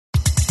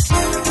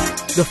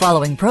The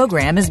following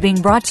program is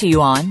being brought to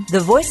you on the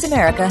Voice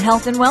America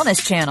Health and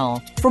Wellness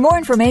Channel. For more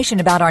information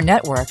about our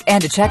network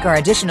and to check our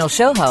additional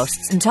show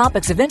hosts and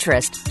topics of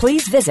interest,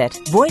 please visit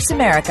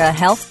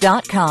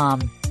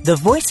voiceamericahealth.com. The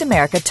Voice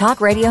America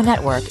Talk Radio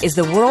Network is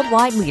the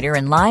worldwide leader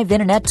in live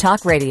Internet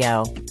talk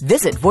radio.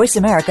 Visit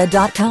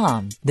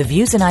voiceamerica.com. The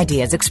views and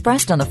ideas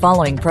expressed on the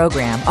following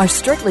program are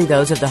strictly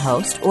those of the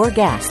host or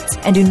guests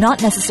and do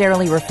not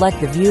necessarily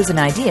reflect the views and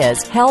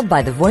ideas held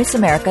by the Voice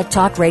America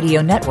Talk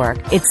Radio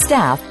Network, its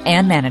staff,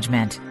 and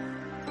management.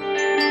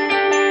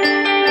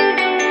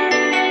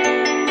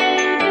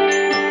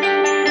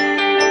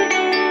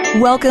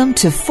 Welcome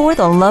to For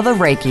the Love of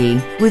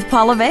Reiki with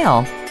Paula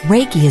Vale.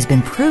 Reiki has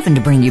been proven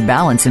to bring you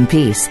balance and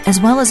peace,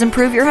 as well as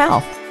improve your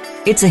health.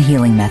 It's a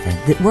healing method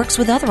that works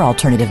with other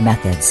alternative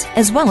methods,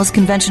 as well as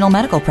conventional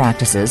medical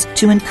practices,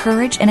 to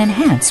encourage and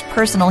enhance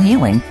personal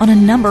healing on a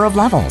number of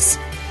levels.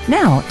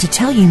 Now, to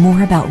tell you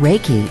more about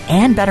Reiki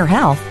and better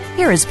health,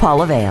 here is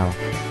Paula Vale.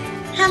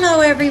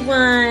 Hello,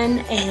 everyone,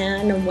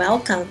 and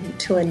welcome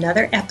to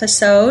another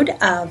episode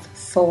of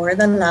For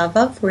the Love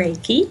of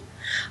Reiki.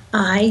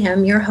 I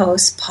am your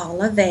host,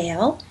 Paula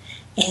Vale,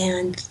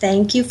 and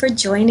thank you for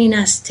joining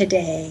us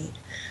today.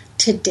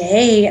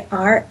 Today,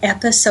 our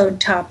episode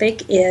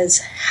topic is,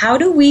 how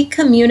do we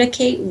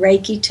communicate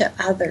Reiki to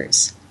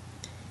others?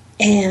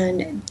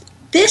 And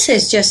this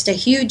is just a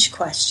huge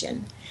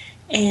question,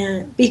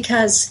 and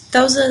because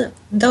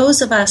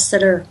those of us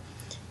that are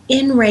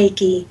in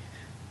Reiki,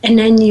 and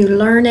then you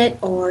learn it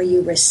or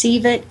you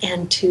receive it,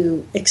 and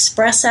to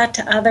express that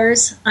to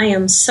others, I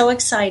am so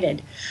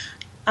excited.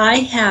 I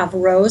have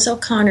Rose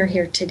O'Connor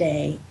here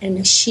today,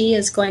 and she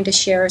is going to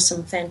share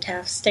some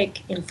fantastic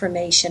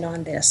information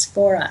on this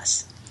for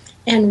us.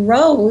 And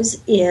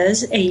Rose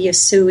is a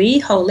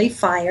Yasui Holy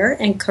Fire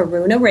and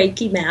Karuna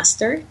Reiki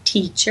Master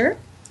teacher.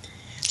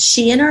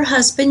 She and her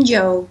husband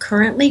Joe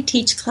currently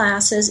teach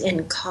classes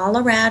in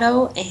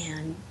Colorado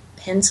and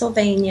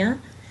Pennsylvania,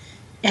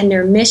 and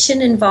their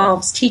mission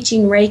involves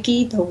teaching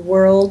Reiki the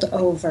world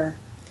over.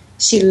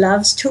 She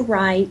loves to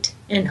write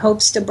and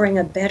hopes to bring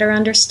a better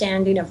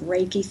understanding of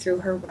Reiki through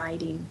her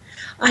writing.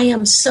 I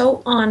am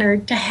so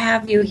honored to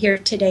have you here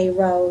today,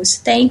 Rose.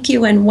 Thank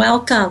you and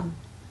welcome.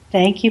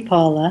 Thank you,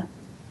 Paula.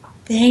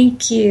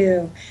 Thank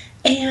you.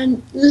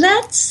 And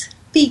let's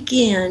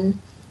begin.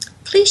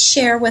 Please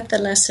share with the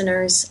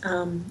listeners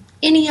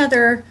any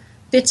other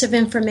bits of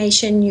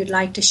information you'd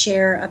like to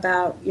share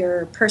about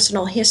your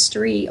personal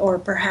history or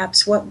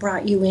perhaps what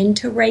brought you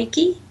into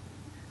Reiki.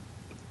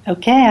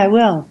 Okay, I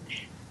will.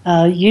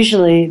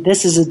 Usually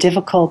this is a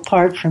difficult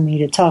part for me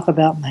to talk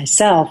about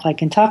myself. I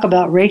can talk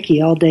about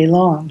Reiki all day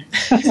long.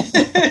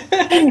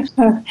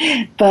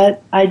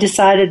 But I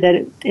decided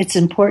that it's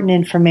important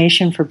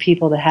information for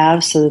people to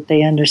have so that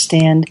they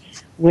understand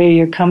where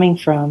you're coming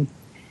from.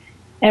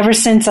 Ever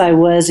since I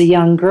was a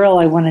young girl,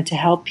 I wanted to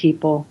help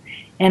people.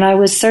 And I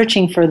was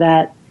searching for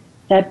that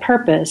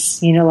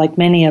purpose, like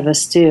many of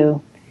us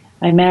do.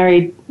 I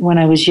married when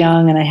I was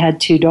young, and I had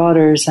 2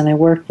 daughters, and I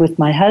worked with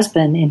my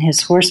husband in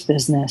his horse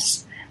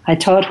business. I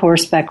taught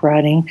horseback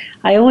riding.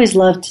 I always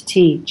loved to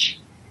teach.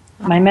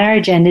 My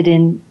marriage ended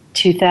in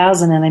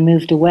 2000, and I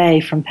moved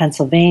away from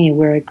Pennsylvania,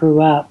 where I grew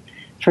up,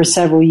 for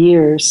several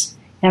years.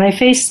 And I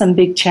faced some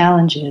big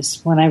challenges.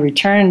 When I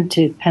returned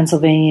to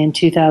Pennsylvania in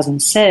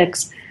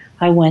 2006,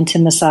 I went to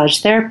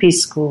massage therapy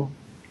school.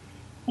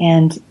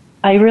 And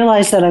I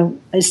realized that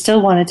I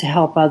still wanted to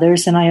help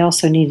others, and I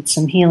also needed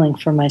some healing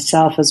for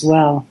myself as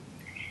well.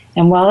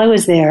 And while I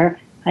was there,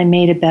 I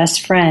made a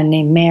best friend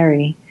named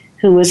Mary,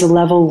 who was a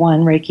level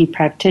 1 Reiki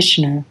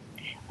practitioner.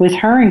 With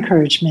her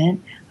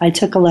encouragement, I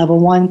took a level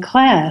 1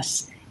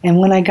 class, and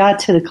when I got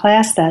to the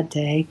class that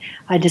day,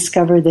 I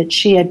discovered that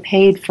she had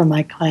paid for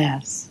my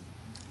class,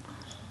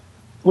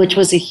 which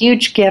was a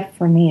huge gift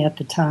for me at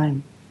the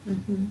time.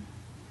 Mm-hmm.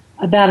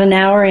 About an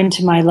hour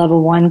into my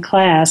level 1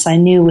 class, I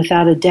knew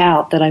without a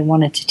doubt that I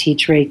wanted to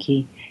teach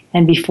Reiki.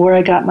 And before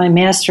I got my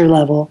master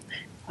level,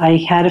 I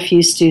had a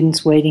few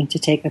students waiting to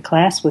take a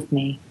class with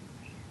me.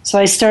 So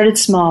I started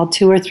small,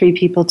 2 or 3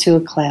 people to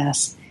a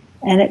class.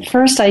 And at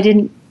first I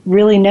didn't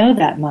really know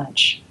that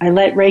much. I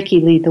let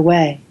Reiki lead the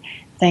way.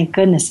 Thank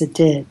goodness it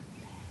did.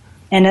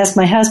 And as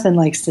my husband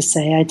likes to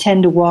say, I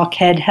tend to walk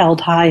head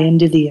held high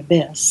into the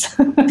abyss.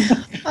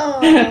 Oh,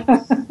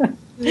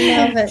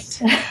 love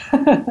it.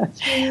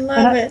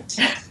 Love it.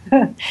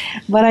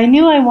 But I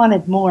knew I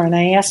wanted more, and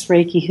I asked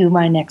Reiki who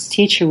my next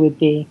teacher would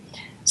be.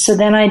 So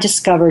then I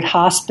discovered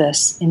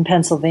hospice in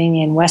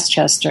Pennsylvania in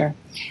Westchester,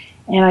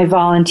 and I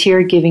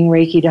volunteered giving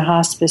Reiki to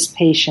hospice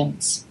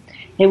patients.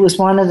 It was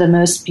one of the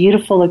most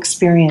beautiful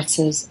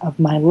experiences of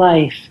my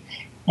life,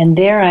 and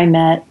there I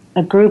met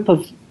a group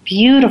of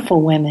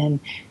beautiful women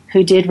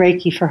who did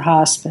Reiki for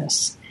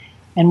hospice.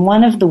 And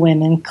one of the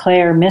women,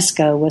 Claire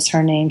Misko was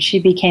her name, she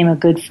became a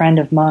good friend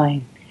of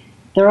mine.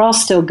 They're all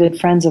still good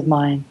friends of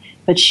mine.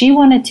 But she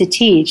wanted to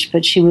teach,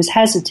 but she was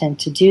hesitant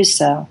to do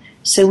so.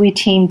 So we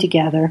teamed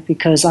together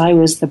because I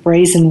was the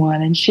brazen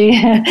one and she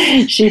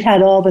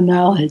had all the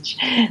knowledge.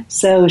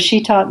 So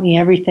she taught me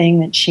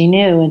everything that she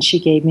knew, and she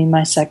gave me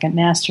my second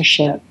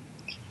mastership.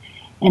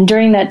 And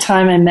during that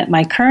time, I met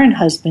my current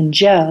husband,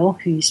 Joe,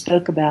 who you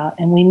spoke about,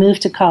 and we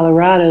moved to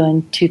Colorado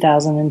in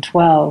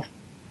 2012.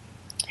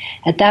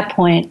 At that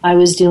point, I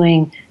was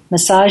doing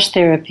massage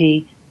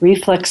therapy,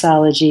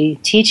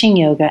 reflexology, teaching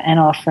yoga, and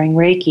offering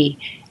Reiki.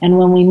 And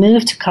when we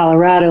moved to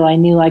Colorado, I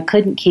knew I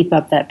couldn't keep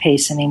up that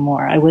pace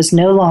anymore. I was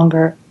no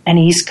longer an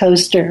East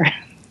Coaster.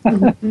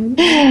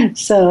 Mm-hmm.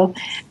 So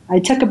I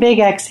took a big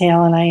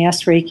exhale and I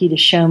asked Reiki to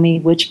show me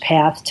which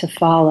path to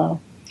follow.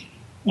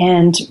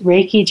 And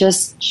Reiki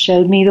just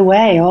showed me the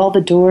way. All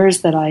the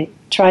doors that I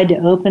tried to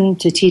open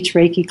to teach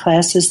Reiki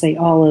classes, they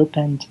all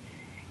opened.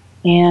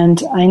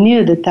 And I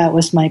knew that that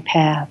was my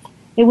path.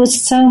 It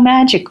was so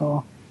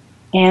magical.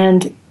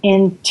 And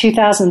in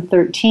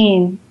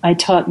 2013, I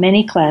taught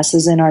many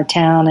classes in our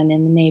town and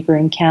in the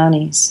neighboring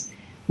counties.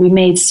 We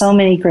made so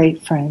many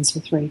great friends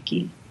with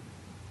Reiki.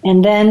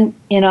 And then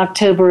in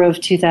October of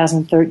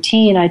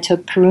 2013, I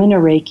took Karuna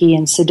Reiki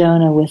in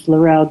Sedona with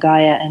Laurel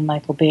Gaia and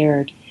Michael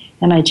Baird.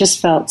 And I just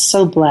felt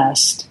so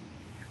blessed.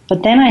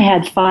 But then I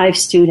had 5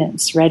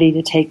 students ready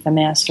to take the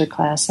master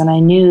class, and I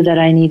knew that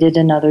I needed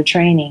another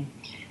training.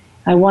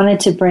 I wanted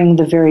to bring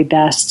the very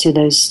best to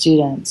those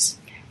students.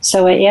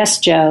 So I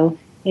asked Joe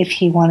if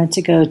he wanted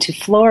to go to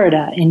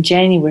Florida in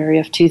January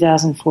of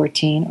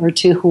 2014 or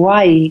to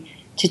Hawaii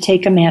to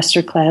take a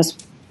master class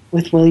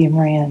with William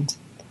Rand.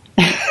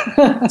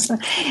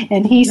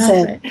 And he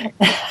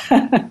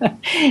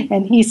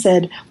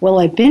said, well,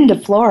 I've been to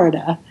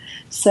Florida.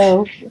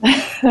 So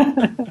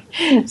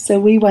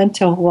we went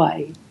to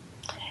Hawaii.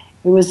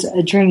 It was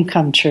a dream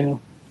come true.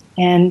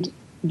 And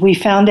we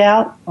found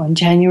out on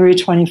January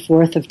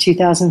 24th of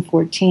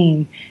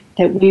 2014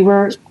 that we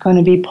were going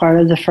to be part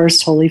of the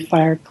first Holy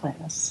Fire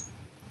class.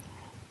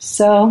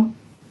 So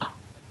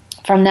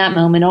from that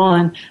moment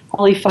on,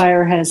 Holy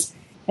Fire has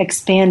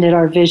expanded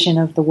our vision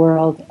of the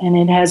world, and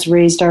it has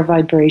raised our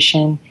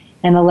vibration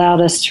and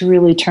allowed us to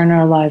really turn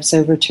our lives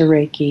over to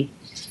Reiki.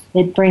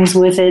 It brings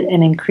with it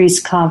an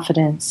increased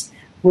confidence,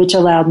 which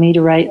allowed me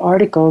to write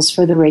articles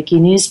for the Reiki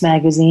News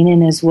magazine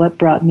and is what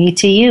brought me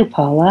to you,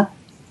 Paula.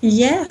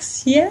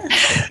 Yes.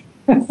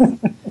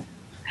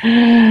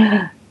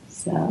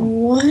 So.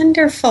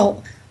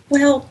 Wonderful.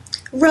 Well,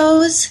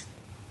 Rose,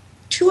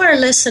 to our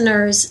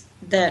listeners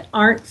that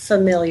aren't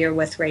familiar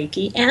with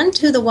Reiki and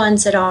to the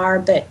ones that are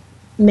but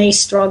may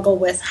struggle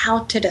with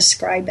how to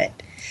describe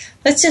it,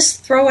 let's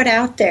just throw it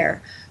out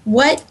there.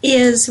 What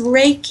is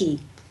Reiki?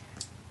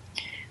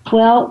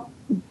 Well,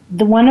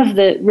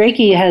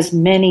 Reiki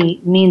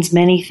means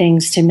many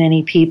things to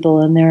many people,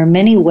 and there are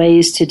many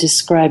ways to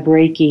describe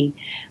Reiki.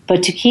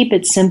 But to keep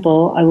it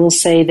simple, I will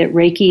say that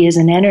Reiki is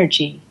an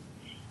energy.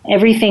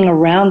 Everything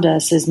around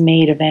us is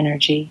made of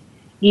energy,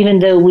 even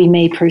though we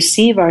may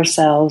perceive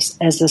ourselves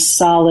as a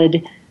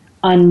solid,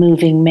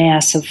 unmoving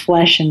mass of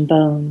flesh and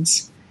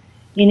bones.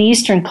 In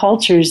Eastern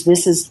cultures,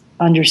 this is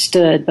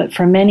understood, but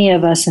for many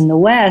of us in the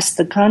West,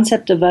 the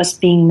concept of us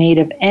being made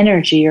of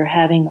energy or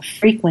having a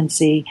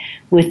frequency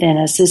within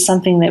us is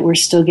something that we're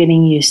still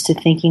getting used to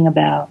thinking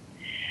about.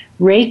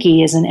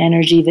 Reiki is an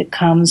energy that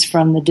comes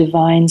from the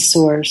divine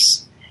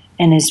source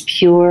and is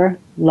pure,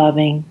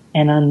 loving,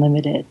 and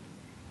unlimited.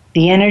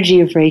 The energy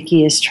of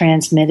Reiki is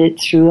transmitted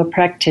through a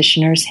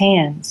practitioner's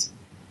hands.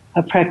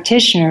 A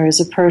practitioner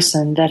is a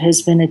person that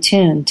has been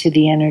attuned to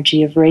the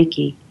energy of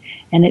Reiki,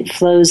 and it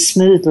flows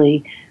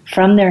smoothly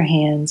from their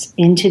hands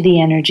into the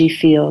energy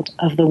field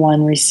of the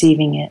one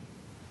receiving it.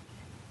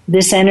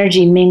 This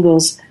energy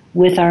mingles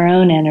with our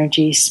own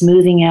energy,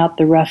 smoothing out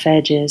the rough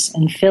edges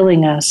and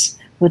filling us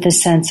with a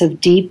sense of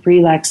deep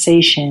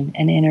relaxation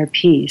and inner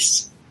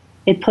peace.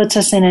 It puts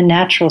us in a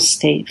natural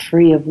state,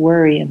 free of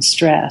worry and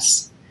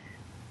stress.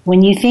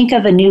 When you think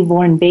of a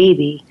newborn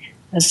baby,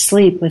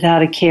 asleep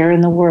without a care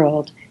in the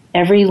world,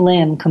 every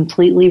limb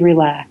completely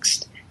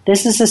relaxed,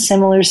 this is a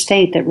similar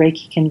state that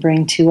Reiki can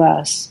bring to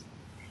us.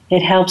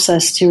 It helps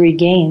us to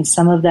regain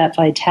some of that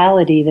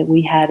vitality that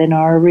we had in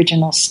our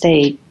original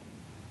state,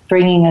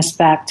 bringing us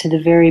back to the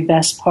very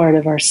best part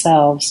of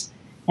ourselves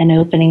and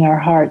opening our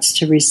hearts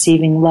to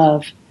receiving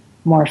love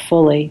more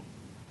fully.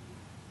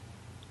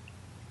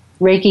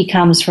 Reiki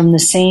comes from the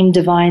same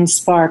divine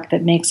spark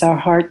that makes our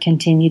heart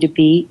continue to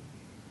beat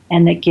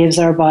and that gives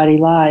our body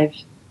life.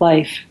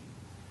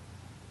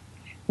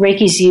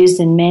 Reiki is used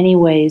in many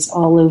ways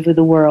all over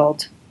the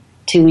world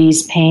to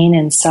ease pain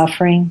and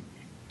suffering,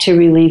 to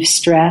relieve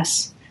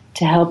stress,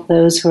 to help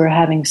those who are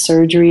having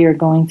surgery or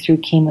going through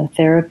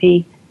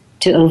chemotherapy,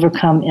 to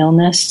overcome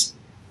illness,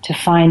 to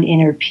find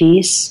inner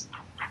peace,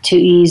 to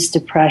ease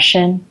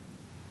depression,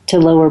 to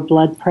lower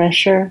blood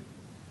pressure,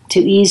 to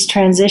ease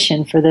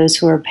transition for those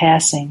who are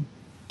passing,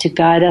 to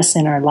guide us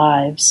in our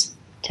lives,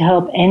 to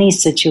help any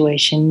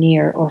situation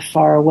near or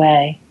far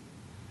away.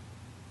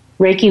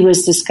 Reiki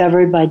was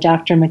discovered by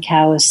Dr.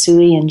 Mikao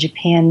Usui in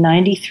Japan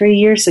 93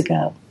 years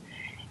ago,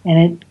 and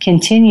it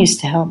continues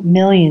to help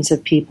millions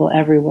of people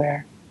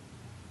everywhere.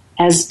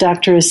 As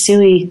Dr.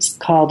 Usui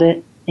called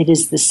it, it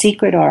is the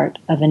secret art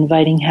of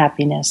inviting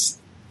happiness,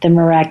 the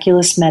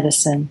miraculous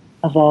medicine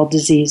of all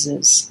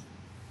diseases.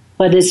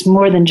 But it's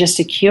more than just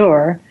a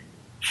cure.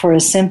 for a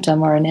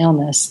symptom or an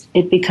illness.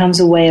 It becomes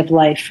a way of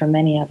life for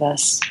many of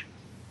us.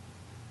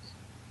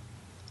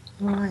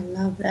 Oh, I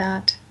love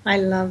that. I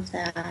love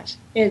that.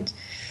 It's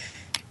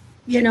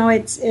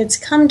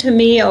come to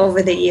me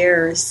over the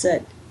years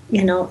that,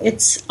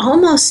 it's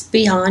almost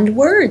beyond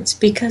words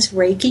because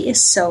Reiki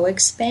is so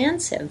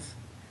expansive.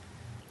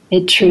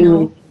 It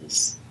truly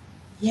is.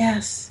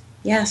 Yes,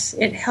 yes.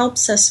 It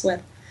helps us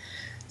with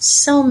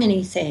so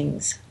many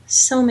things,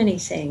 so many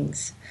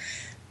things.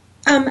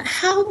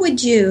 How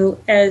would you,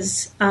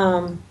 as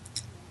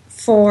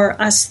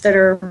for us that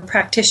are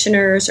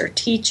practitioners or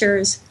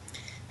teachers,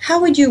 how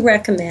would you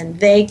recommend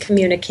they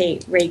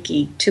communicate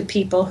Reiki to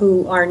people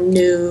who are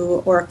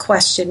new or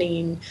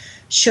questioning,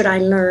 should I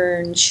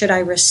learn, should I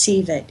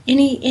receive it?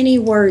 Any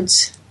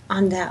words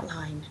on that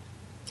line?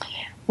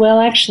 Well,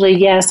 actually,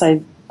 yes,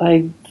 I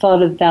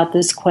thought about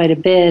this quite a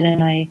bit,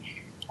 and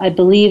I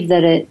believe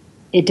that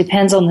it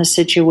depends on the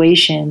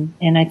situation,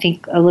 and I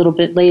think a little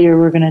bit later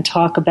we're going to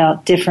talk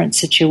about different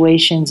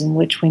situations in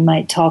which we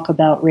might talk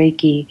about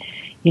Reiki.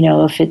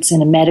 If it's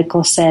in a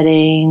medical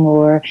setting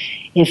or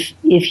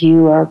if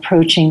you are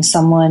approaching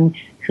someone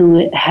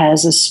who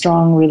has a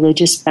strong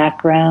religious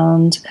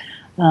background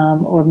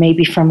or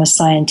maybe from a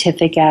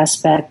scientific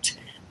aspect.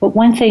 But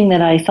one thing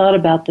that I thought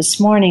about this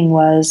morning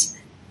was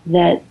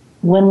that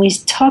when we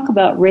talk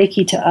about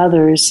Reiki to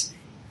others,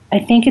 I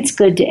think it's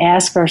good to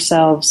ask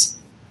ourselves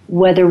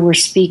whether we're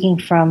speaking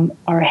from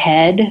our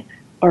head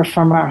or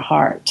from our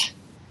heart.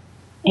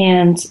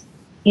 And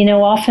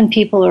often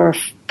people are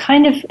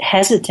kind of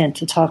hesitant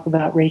to talk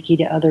about Reiki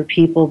to other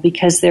people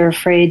because they're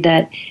afraid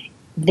that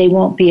they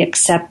won't be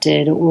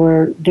accepted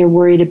or they're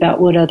worried about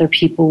what other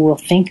people will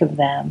think of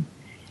them.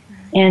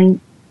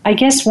 And I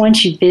guess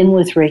once you've been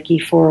with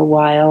Reiki for a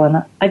while,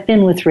 and I've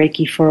been with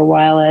Reiki for a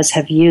while, as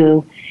have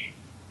you,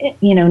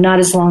 not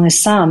as long as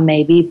some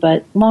maybe,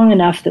 but long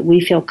enough that we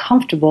feel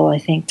comfortable, I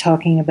think,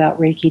 talking about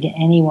Reiki to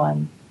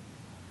anyone.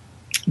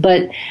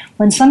 But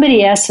when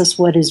somebody asks us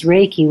what is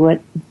Reiki,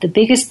 the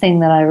biggest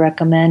thing that I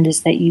recommend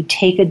is that you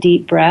take a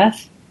deep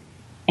breath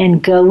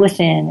and go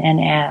within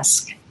and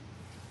ask.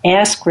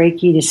 Ask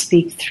Reiki to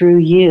speak through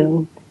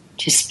you,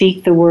 to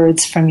speak the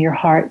words from your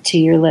heart to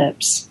your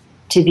lips,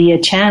 to be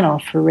a channel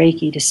for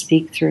Reiki to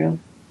speak through.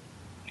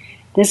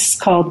 This is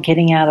called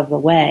getting out of the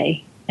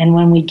way. And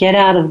when we get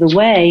out of the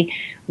way,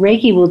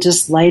 Reiki will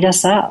just light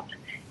us up.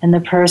 And the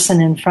person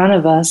in front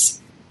of us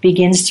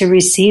begins to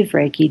receive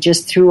Reiki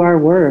just through our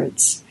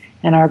words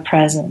and our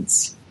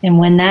presence. And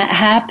when that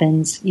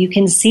happens, you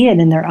can see it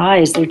in their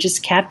eyes. They're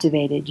just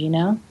captivated,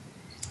 And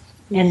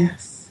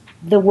yes.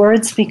 The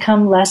words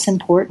become less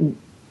important.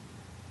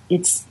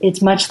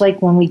 It's much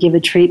like when we give a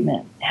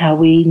treatment, how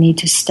we need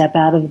to step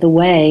out of the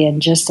way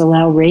and just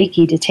allow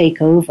Reiki to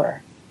take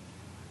over.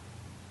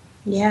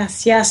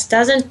 Yes, yes.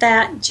 Doesn't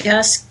that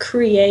just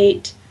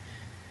create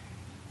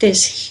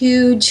this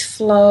huge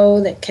flow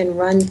that can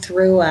run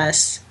through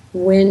us?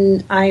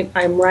 When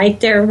I'm right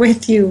there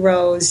with you,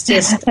 Rose,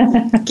 just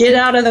get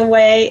out of the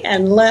way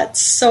and let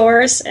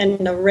Source and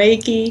the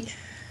Reiki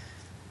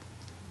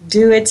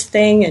do its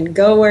thing and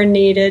go where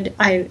needed.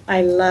 I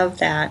love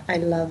that. I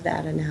love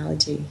that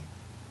analogy.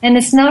 And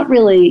it's not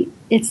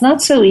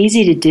so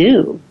easy to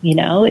do,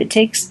 It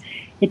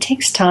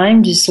takes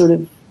time to sort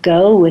of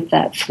go with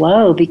that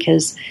flow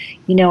because,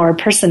 our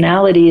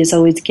personality is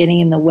always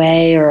getting in the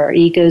way or our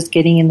ego's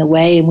getting in the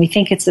way and we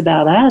think it's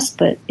about us,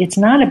 but it's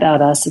not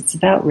about us. It's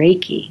about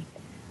Reiki.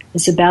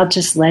 It's about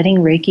just letting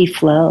Reiki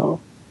flow.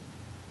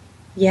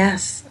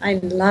 Yes, I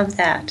love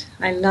that.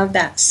 I love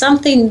that.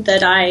 Something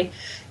that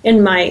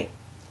in my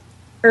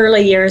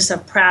early years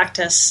of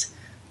practice,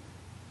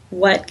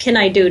 what can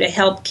I do to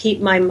help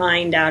keep my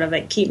mind out of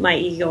it, keep my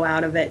ego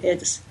out of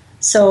it?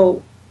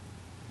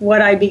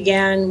 What I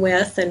began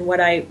with and what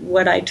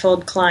I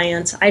told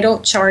clients, I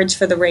don't charge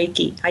for the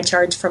Reiki. I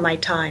charge for my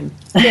time.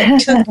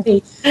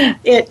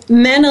 It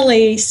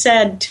mentally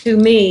said to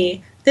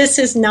me, this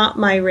is not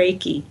my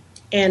Reiki,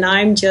 and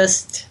I'm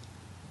just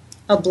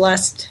a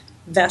blessed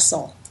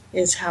vessel,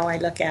 is how I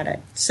look at it.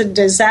 So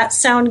does that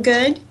sound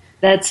good?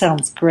 That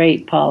sounds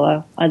great,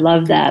 Paula. I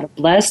love that. A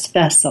blessed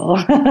vessel.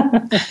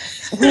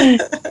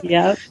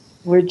 Yep.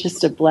 We're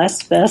just a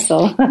blessed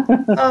vessel.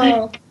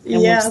 Oh,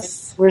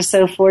 yes. We're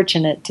so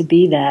fortunate to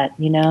be that,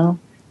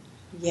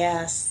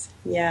 Yes,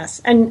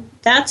 yes. And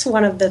that's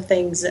one of the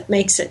things that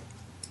makes it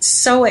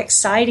so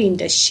exciting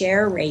to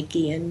share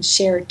Reiki and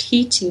share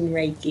teaching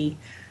Reiki.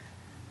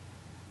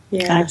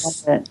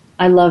 Yes.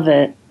 I love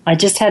it. I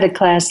just had a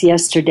class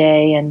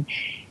yesterday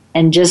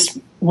and just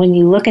when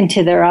you look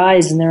into their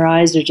eyes and their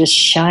eyes are just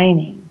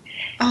shining.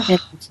 Oh.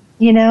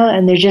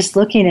 And they're just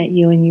looking at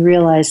you and you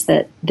realize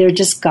that they're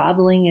just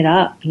gobbling it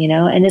up,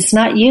 and it's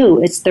not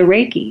you, it's the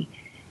Reiki,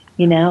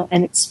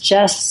 and it's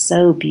just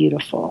so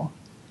beautiful.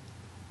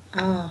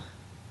 Oh,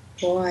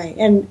 boy.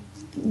 And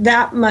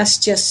that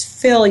must just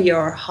fill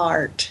your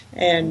heart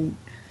and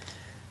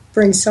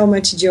bring so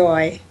much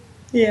joy.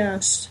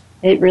 Yes.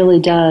 It really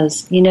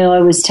does. I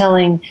was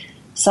telling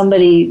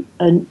somebody,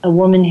 a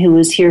woman who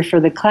was here for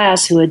the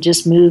class who had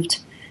just moved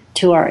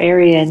to our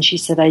area, and she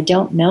said, I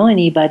don't know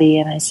anybody.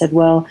 And I said,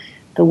 well,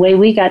 the way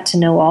we got to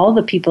know all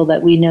the people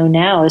that we know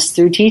now is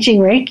through teaching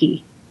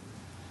Reiki.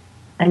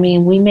 I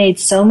mean, we made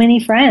so many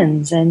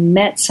friends and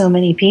met so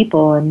many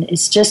people, and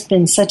it's just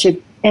been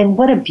and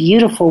what a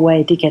beautiful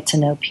way to get to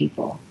know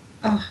people.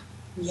 Oh,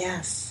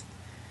 yes.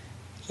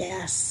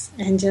 Yes.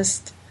 And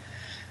just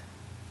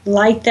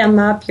light them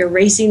up.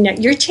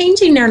 You're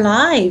changing their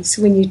lives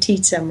when you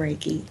teach them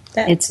Reiki.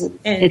 It's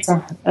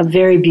a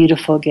very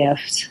beautiful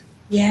gift.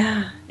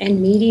 Yeah,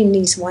 and meeting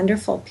these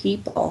wonderful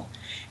people.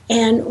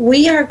 And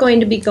we are going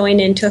to be going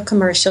into a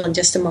commercial in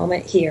just a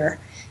moment here.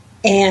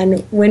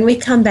 And when we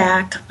come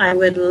back, I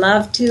would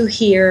love to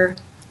hear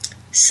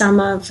some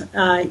of,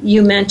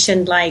 you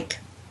mentioned like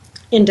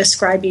in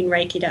describing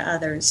Reiki to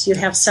others, you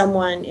have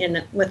someone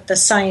with the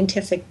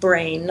scientific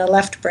brain, the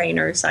left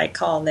brainers, I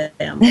call them.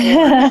 Or,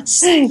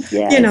 yes.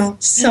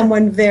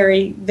 Someone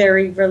very,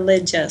 very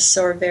religious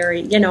or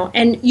very,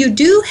 and you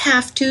do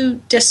have to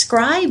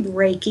describe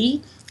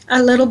Reiki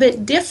a little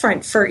bit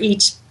different for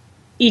each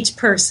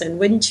person,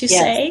 wouldn't you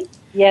say?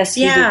 Yes.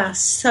 Yeah.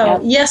 So,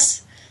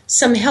 yes,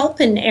 some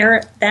help in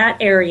that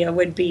area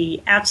would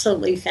be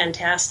absolutely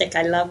fantastic.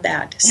 I love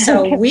that.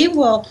 So we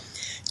will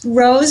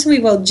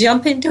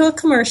jump into a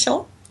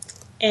commercial,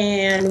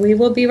 and we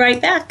will be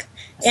right back.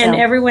 And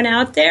everyone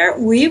out there,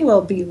 we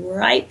will be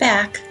right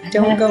back.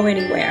 Don't go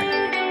anywhere.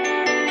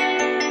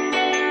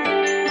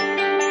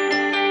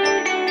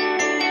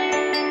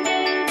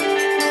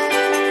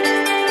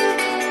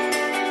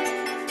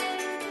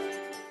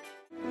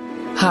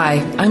 Hi,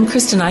 I'm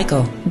Kristen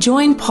Eichel.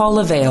 Join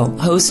Paula Vale,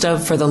 host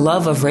of For the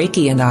Love of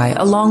Reiki, and I,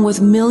 along with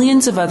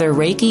millions of other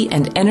Reiki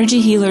and energy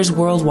healers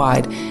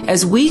worldwide,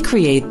 as we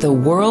create the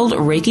World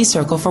Reiki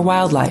Circle for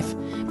Wildlife.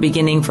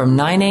 Beginning from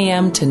 9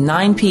 a.m. to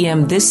 9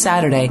 p.m. this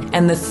Saturday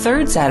and the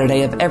third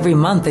Saturday of every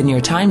month in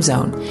your time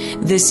zone,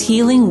 this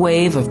healing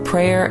wave of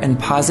prayer and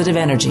positive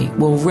energy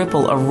will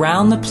ripple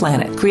around the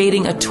planet,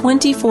 creating a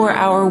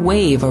 24-hour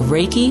wave of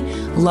Reiki,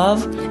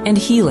 love, and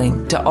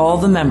healing to all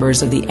the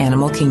members of the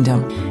animal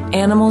kingdom.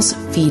 Animals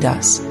feed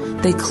us,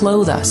 they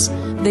clothe us,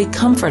 they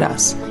comfort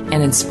us,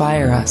 and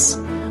inspire us.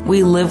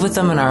 We live with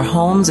them in our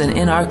homes and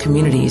in our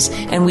communities,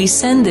 and we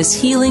send this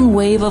healing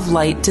wave of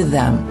light to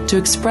them to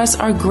express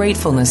our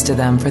gratefulness to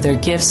them for their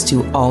gifts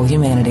to all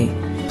humanity.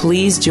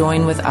 Please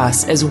join with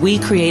us as we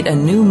create a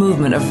new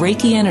movement of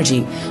Reiki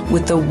energy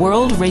with the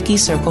World Reiki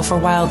Circle for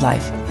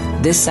Wildlife.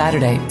 This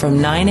Saturday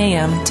from 9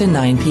 a.m. to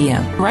 9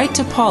 p.m. Write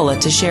to Paula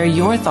to share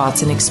your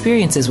thoughts and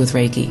experiences with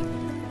Reiki.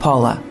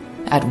 Paula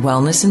at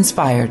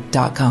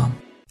wellnessinspired.com.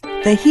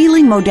 The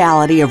healing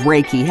modality of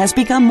Reiki has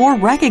become more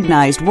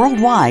recognized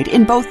worldwide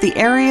in both the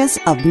areas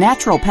of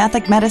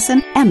naturopathic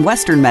medicine and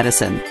Western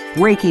medicine.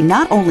 Reiki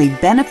not only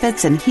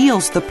benefits and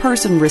heals the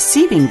person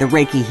receiving the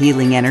Reiki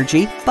healing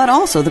energy, but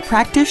also the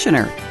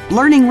practitioner.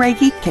 Learning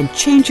Reiki can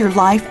change your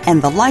life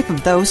and the life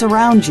of those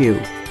around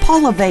you.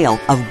 Paula Vale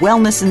of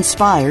Wellness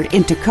Inspired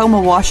in Tacoma,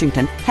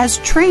 Washington, has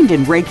trained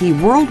in Reiki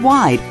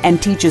worldwide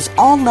and teaches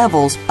all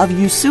levels of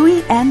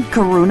Usui and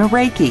Karuna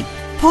Reiki.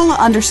 Paula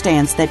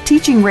understands that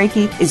teaching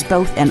Reiki is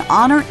both an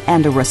honor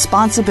and a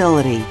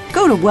responsibility.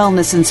 Go to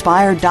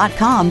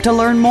wellnessinspired.com to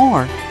learn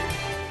more.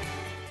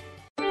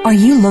 Are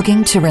you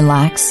looking to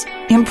relax,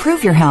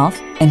 improve your health,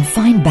 and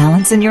find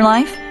balance in your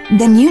life?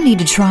 Then you need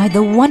to try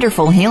the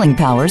wonderful healing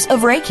powers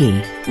of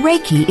Reiki.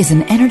 Reiki is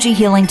an energy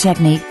healing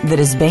technique that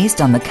is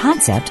based on the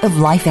concept of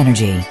life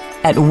energy.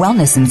 At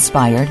Wellness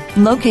Inspired,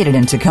 located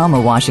in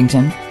Tacoma,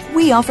 Washington,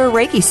 we offer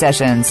Reiki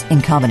sessions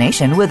in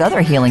combination with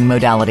other healing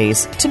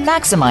modalities to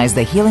maximize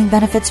the healing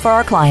benefits for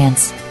our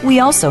clients. We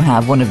also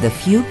have one of the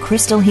few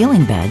crystal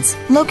healing beds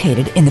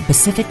located in the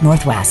Pacific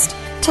Northwest.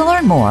 To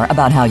learn more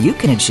about how you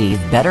can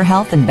achieve better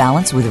health and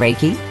balance with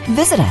Reiki,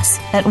 visit us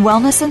at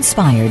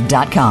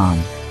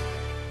wellnessinspired.com.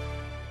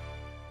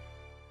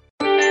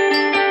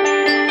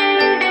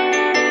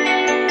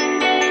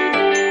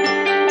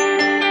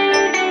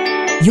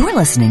 You're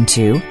listening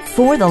to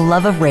For the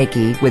Love of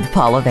Reiki with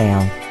Paula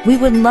Vale. We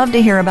would love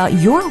to hear about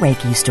your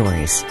Reiki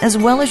stories, as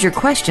well as your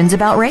questions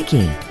about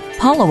Reiki.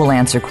 Paula will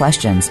answer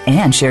questions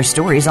and share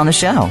stories on the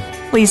show.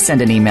 Please send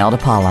an email to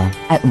Paula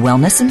at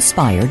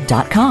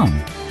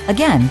wellnessinspired.com.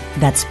 Again,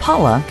 that's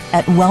Paula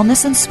at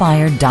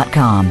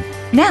wellnessinspired.com.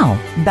 Now,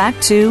 back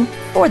to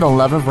For the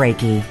Love of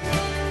Reiki.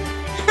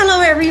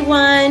 Hello,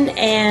 everyone,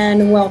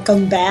 and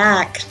welcome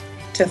back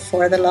to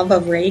For the Love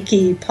of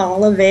Reiki.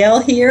 Paula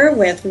Vale here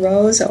with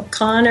Rose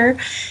O'Connor,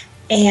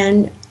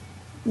 and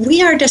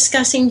we are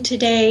discussing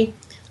today,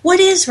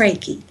 what is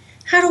Reiki?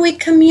 How do we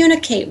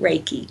communicate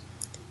Reiki?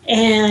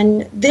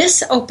 And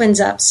this opens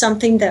up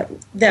something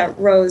that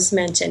Rose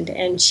mentioned,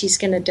 and she's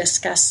going to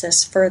discuss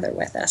this further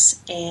with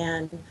us.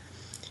 And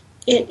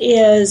it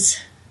is,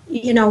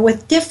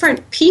 with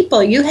different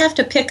people, you have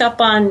to pick up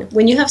on,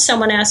 when you have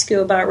someone ask you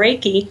about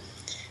Reiki,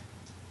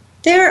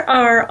 there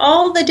are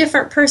all the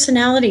different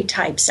personality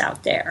types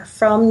out there,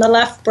 from the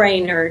left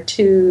brainer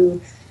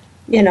to,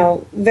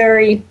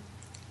 very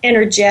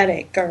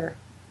energetic or,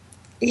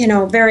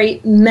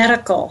 very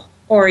medical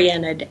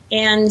oriented.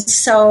 And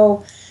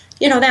so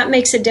that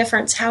makes a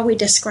difference how we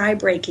describe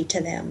Reiki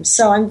to them.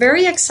 So I'm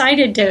very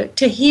excited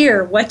to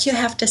hear what you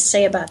have to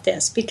say about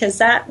this, because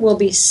that will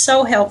be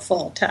so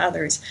helpful to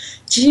others.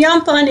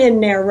 Jump on in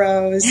there,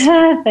 Rose.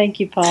 Thank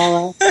you,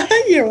 Paula.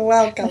 You're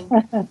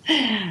welcome.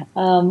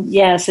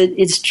 Yes,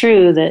 it's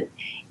true that,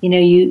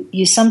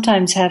 you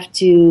sometimes have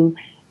to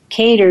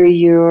cater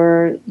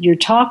your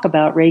talk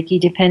about Reiki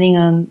depending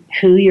on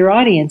who your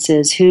audience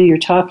is, who you're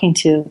talking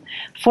to.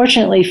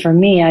 Fortunately for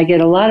me, I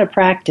get a lot of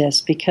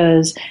practice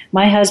because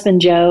my husband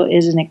Joe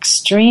is an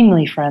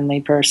extremely friendly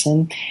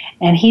person,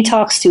 and he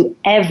talks to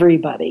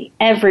everybody,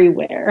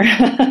 everywhere.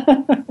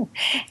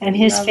 And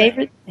his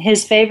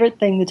favorite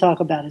thing to talk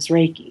about is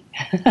Reiki.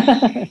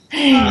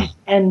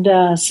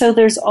 And so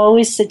there's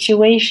always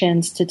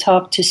situations to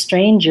talk to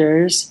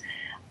strangers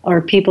or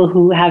people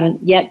who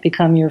haven't yet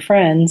become your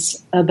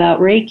friends about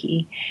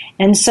Reiki.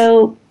 And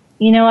so,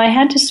 I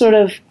had to sort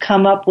of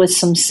come up with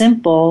some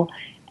simple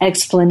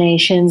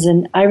explanations.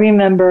 And I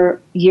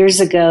remember years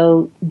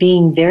ago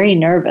being very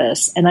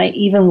nervous, and I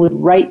even would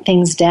write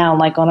things down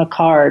like on a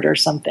card or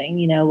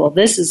something, well,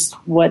 this is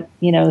what,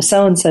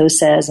 so-and-so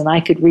says, and I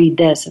could read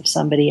this if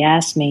somebody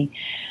asked me.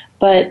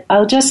 But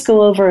I'll just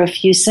go over a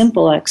few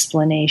simple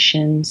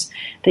explanations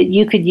that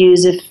you could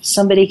use if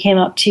somebody came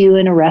up to you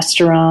in a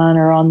restaurant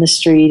or on the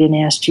street and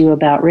asked you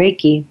about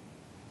Reiki,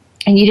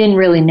 and you didn't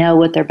really know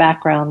what their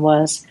background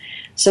was.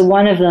 So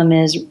one of them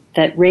is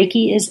that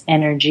Reiki is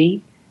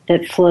energy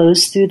that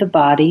flows through the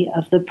body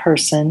of the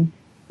person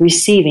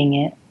receiving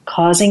it,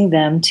 causing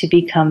them to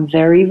become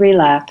very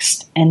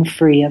relaxed and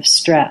free of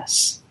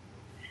stress.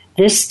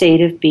 This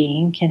state of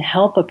being can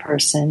help a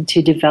person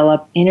to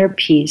develop inner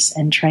peace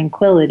and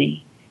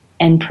tranquility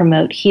and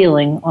promote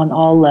healing on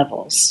all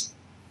levels.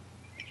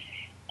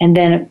 And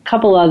then a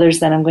couple others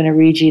that I'm going to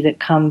read you that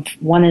come.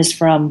 One is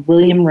from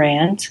William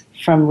Rand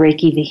from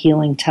Reiki the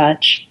Healing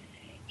Touch.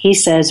 He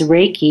says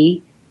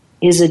Reiki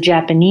is a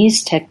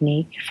Japanese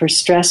technique for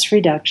stress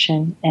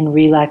reduction and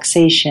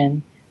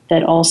relaxation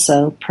that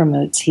also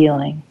promotes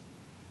healing.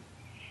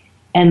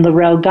 And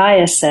Laurel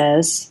Gaia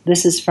says,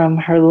 this is from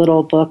her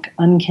little book,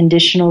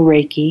 Unconditional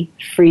Reiki,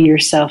 Free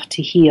Yourself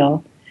to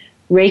Heal.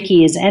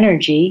 Reiki is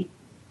energy,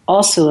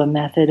 also a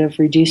method of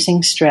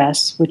reducing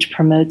stress, which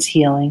promotes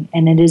healing,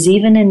 and it is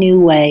even a new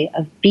way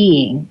of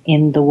being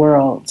in the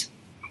world.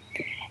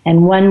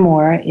 And one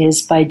more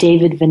is by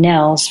David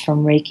Vanells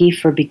from Reiki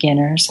for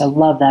Beginners. I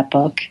love that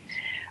book.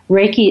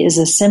 Reiki is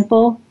a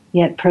simple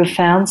yet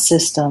profound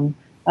system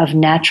of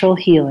natural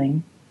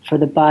healing for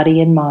the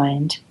body and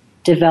mind,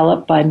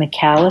 developed by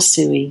Mikao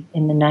Usui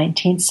in the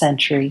 19th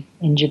century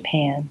in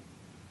Japan.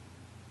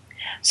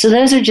 So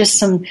those are just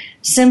some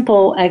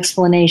simple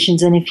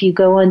explanations, and if you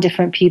go on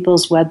different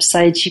people's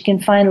websites, you can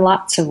find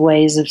lots of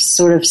ways of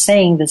sort of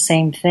saying the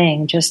same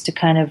thing, just to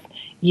kind of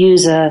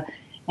use a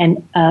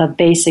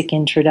basic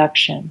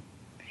introduction.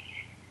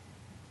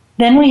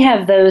 Then we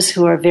have those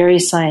who are very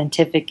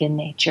scientific in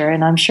nature,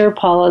 and I'm sure,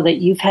 Paula,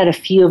 that you've had a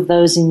few of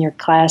those in your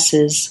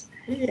classes.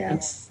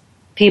 Yes.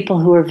 People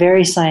who are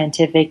very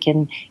scientific,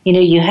 and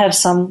you have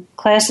some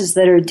classes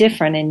that are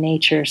different in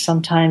nature.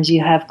 Sometimes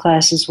you have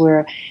classes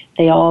where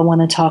they all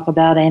want to talk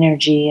about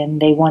energy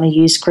and they want to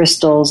use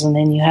crystals, and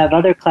then you have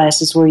other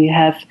classes where you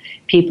have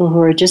people who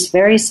are just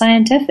very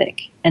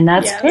scientific, and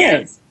that's good.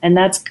 Yes. And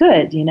that's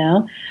good,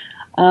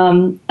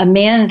 A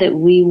man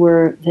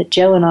that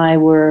Joe and I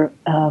were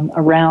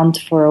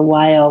around for a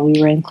while, we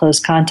were in close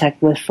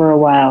contact with for a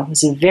while,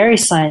 was a very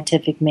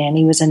scientific man.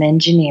 He was an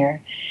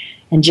engineer.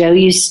 And Joe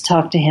used to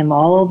talk to him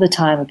all the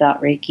time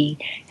about Reiki,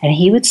 and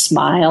he would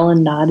smile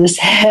and nod his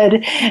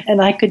head,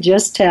 and I could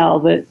just tell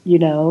that,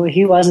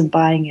 he wasn't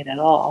buying it at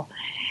all.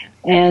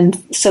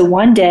 And so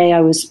one day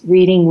I was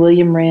reading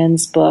William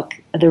Rand's book,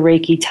 The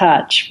Reiki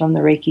Touch, from the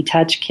Reiki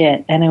Touch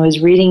Kit, and I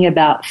was reading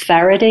about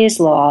Faraday's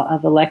law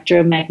of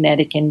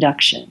electromagnetic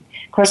induction.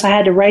 Of course, I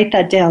had to write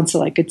that down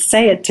so I could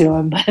say it to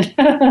him, but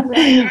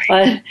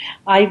but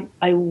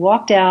I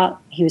walked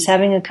out. He was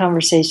having a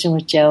conversation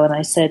with Joe, and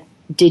I said,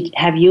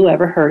 have you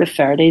ever heard of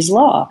Faraday's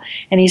Law?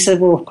 And he said,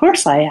 well, of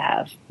course I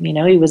have.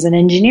 He was an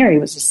engineer. He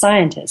was a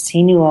scientist.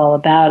 He knew all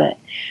about it.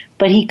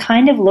 But he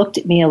kind of looked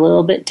at me a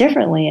little bit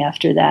differently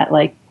after that,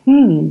 like,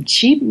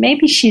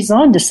 maybe she's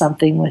on to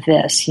something with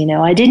this.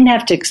 I didn't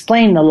have to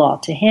explain the law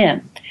to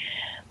him.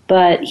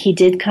 But he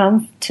did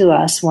come to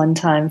us one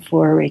time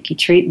for a Reiki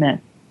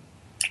treatment.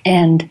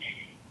 And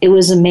it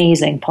was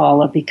amazing,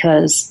 Paula,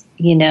 because,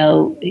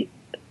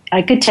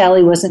 I could tell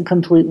he wasn't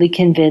completely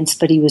convinced,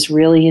 but he was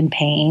really in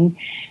pain.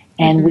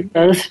 And we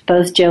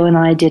both Joe and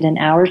I did an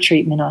hour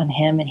treatment on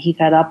him, and he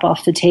got up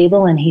off the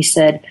table and he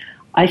said,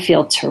 I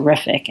feel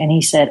terrific. And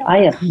he said,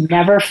 I have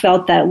never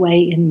felt that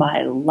way in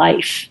my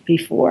life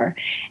before.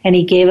 And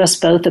he gave us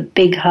both a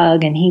big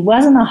hug, and he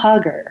wasn't a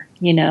hugger,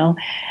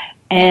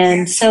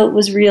 And so it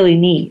was really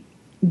neat.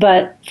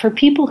 But for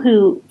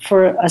people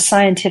for a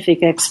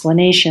scientific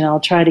explanation, I'll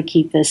try to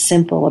keep this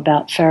simple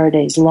about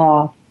Faraday's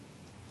Law.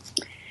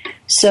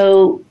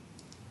 So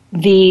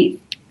we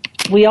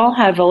all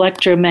have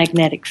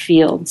electromagnetic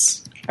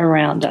fields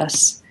around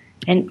us,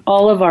 and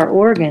all of our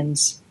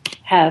organs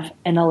have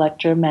an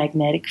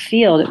electromagnetic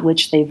field at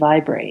which they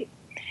vibrate.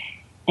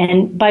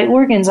 And by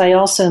organs, I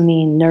also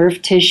mean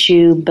nerve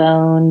tissue,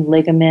 bone,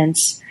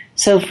 ligaments.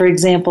 So, for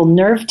example,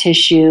 nerve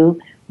tissue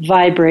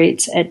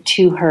vibrates at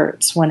 2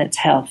 hertz when it's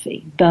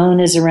healthy. Bone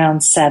is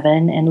around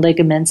 7, and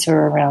ligaments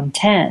are around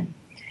 10.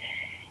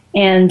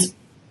 And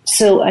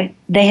so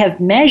they have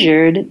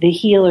measured the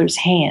healer's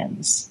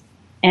hands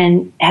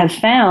and have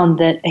found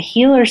that a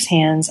healer's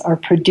hands are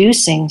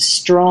producing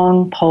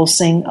strong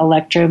pulsing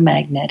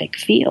electromagnetic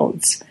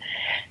fields.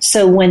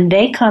 So when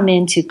they come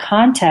into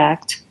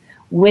contact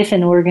with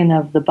an organ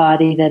of the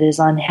body that is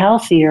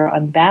unhealthy or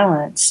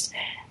unbalanced,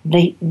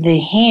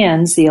 the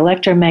hands, the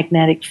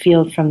electromagnetic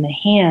field from the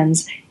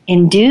hands,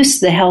 induce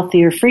the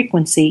healthier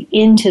frequency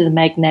into the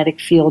magnetic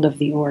field of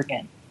the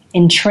organ,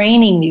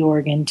 entraining the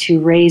organ to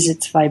raise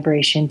its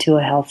vibration to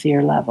a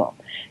healthier level.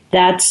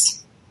 That's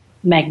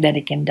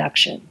magnetic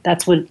induction.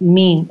 That's what it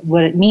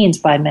means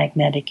by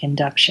magnetic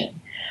induction.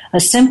 A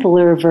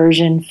simpler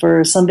version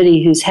for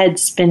somebody whose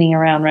head's spinning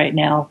around right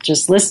now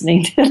just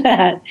listening to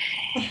that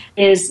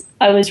is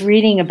I was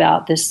reading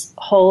about this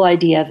whole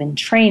idea of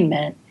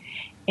entrainment,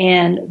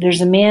 and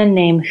there's a man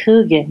named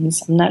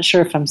Huygens, I'm not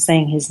sure if I'm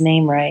saying his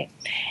name right,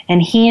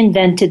 and he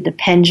invented the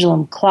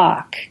pendulum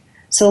clock.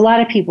 So a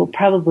lot of people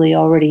probably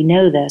already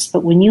know this,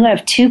 but when you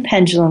have 2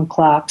 pendulum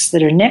clocks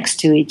that are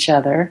next to each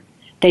other,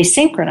 they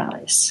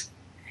synchronize.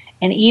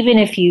 And even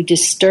if you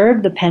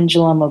disturb the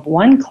pendulum of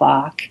one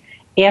clock,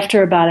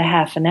 after about a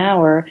half an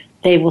hour,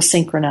 they will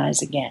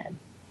synchronize again.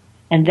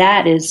 And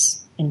that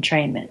is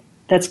entrainment.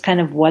 That's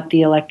kind of what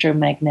the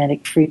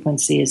electromagnetic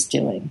frequency is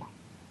doing.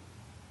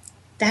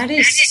 That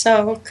is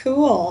so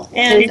cool.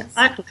 And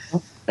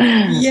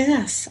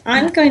yes,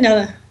 I'm going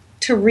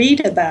to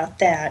read about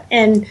that.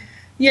 And,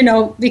 you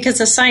know, because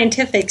the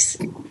scientifics,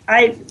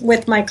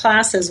 with my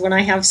classes, when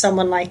I have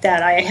someone like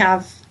that, I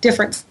have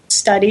different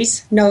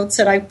studies, notes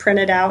that I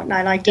printed out, and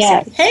I like to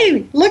say,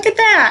 hey, look at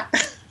that.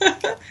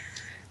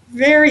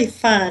 Very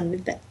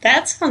fun.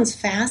 That sounds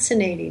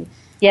fascinating.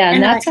 Yeah,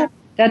 and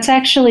that's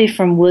actually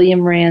from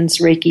William Rand's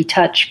Reiki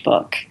Touch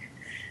book.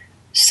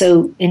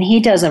 So, and he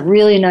does a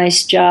really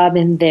nice job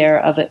in there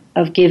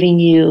of giving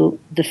you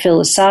the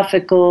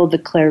philosophical, the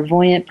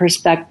clairvoyant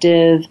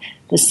perspective,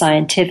 the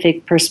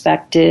scientific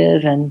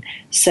perspective, and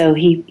so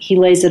he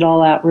lays it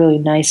all out really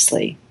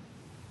nicely.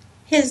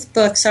 His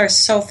books are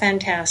so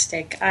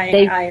fantastic.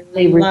 I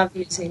love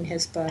using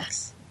his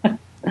books.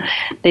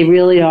 They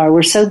really are.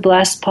 We're so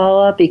blessed,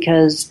 Paula,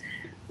 because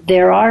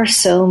there are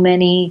so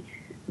many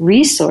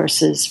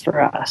resources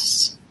for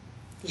us.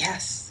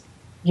 Yes.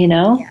 You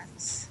know?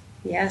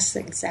 Yes,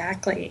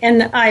 exactly.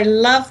 And I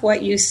love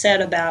what you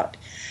said about,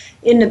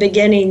 in the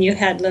beginning, you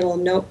had little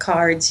note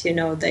cards, you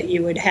know, that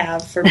you would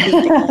have for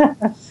people.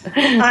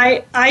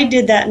 I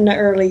did that in the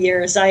early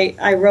years.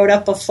 I wrote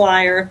up a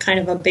flyer, kind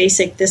of a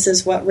basic, this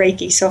is what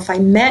Reiki. So if I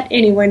met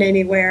anyone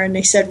anywhere and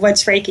they said,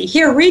 what's Reiki?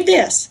 Here, read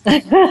this.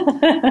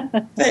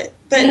 But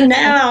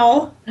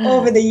now,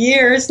 over the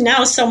years,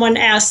 now someone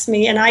asks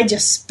me and I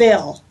just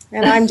spill.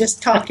 And I'm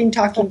just talking.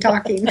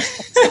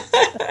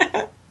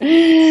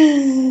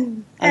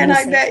 And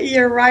I bet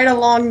you're right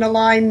along the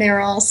line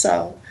there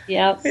also.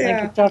 Yep, yeah.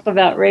 I could talk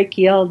about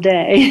Reiki all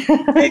day.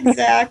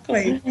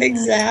 Exactly.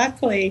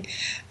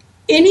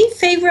 Any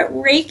favorite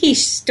Reiki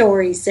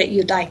stories that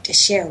you'd like to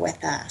share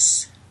with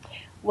us?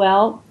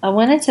 Well, I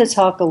wanted to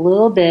talk a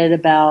little bit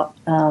about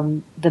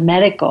the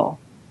medical.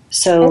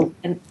 So,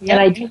 and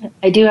I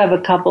do have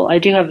a couple. I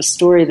do have a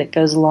story that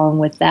goes along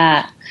with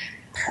that.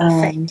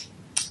 Perfect.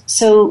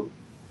 So,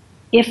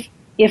 if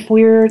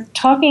we're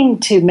talking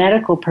to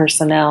medical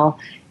personnel,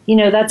 you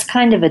know, that's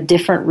kind of a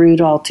different route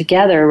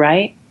altogether,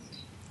 right?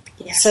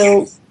 Yes.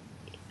 So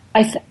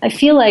I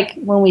feel like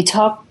when we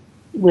talk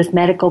with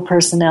medical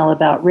personnel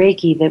about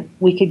Reiki, that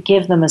we could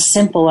give them a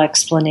simple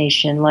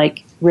explanation,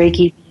 like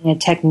Reiki being a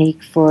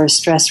technique for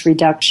stress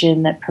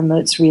reduction that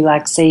promotes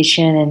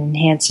relaxation and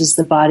enhances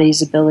the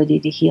body's ability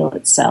to heal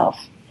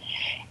itself.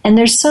 And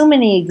there's so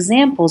many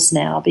examples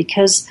now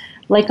because,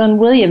 like on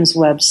William's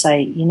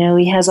website, you know,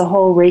 he has a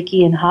whole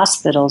Reiki in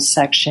hospitals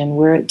section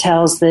where it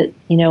tells that,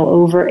 you know,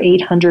 over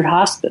 800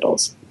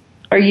 hospitals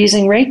are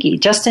using Reiki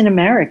just in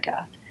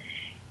America.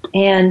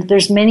 And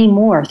there's many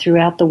more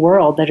throughout the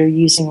world that are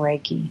using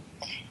Reiki.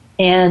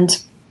 And,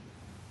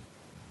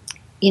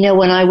 you know,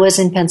 when I was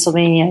in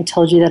Pennsylvania, I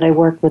told you that I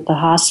worked with the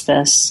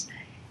hospice.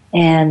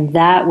 And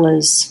that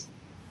was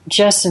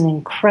just an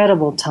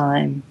incredible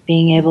time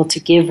being able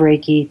to give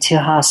Reiki to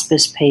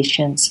hospice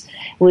patients.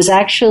 It was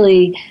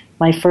actually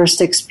my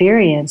first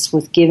experience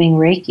with giving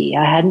Reiki.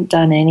 I hadn't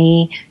done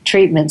any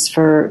treatments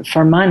for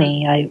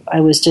money.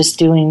 I was just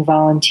doing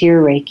volunteer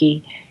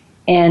Reiki.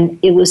 And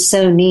it was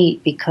so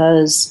neat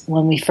because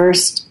when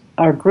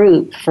our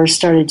group first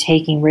started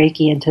taking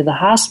Reiki into the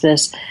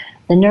hospice,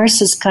 the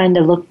nurses kind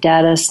of looked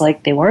at us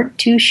like they weren't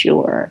too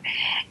sure.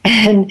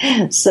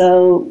 And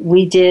so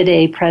we did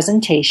a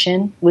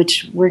presentation,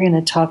 which we're going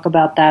to talk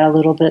about that a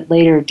little bit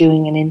later,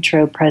 doing an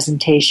intro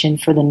presentation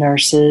for the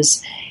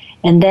nurses.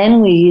 And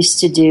then we used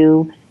to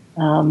do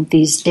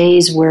these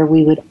days where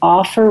we would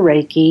offer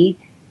Reiki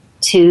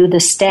to the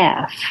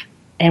staff,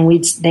 and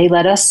they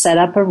let us set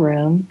up a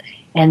room,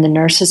 and the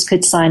nurses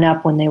could sign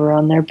up when they were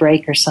on their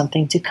break or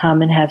something to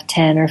come and have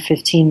 10 or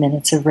 15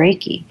 minutes of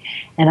Reiki.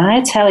 And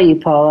I tell you,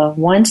 Paula,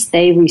 once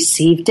they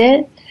received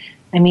it,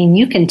 I mean,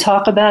 you can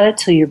talk about it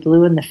till you're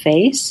blue in the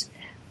face,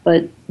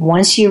 but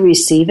once you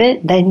receive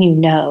it, then you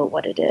know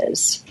what it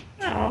is.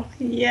 Oh,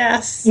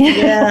 yes,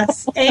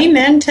 yes.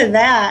 Amen to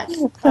that.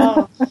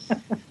 Oh,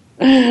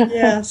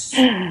 yes.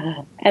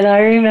 And I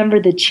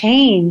remember the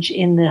change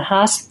in the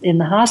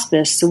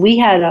hospice. So we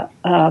had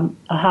a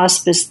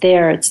hospice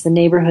there. It's the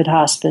neighborhood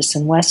hospice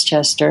in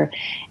Westchester.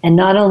 And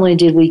not only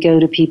did we go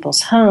to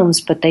people's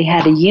homes, but they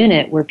had a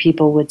unit where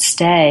people would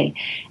stay.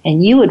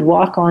 And you would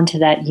walk onto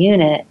that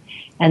unit,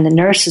 and the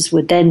nurses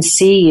would then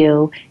see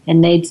you.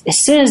 And as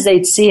soon as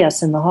they'd see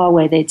us in the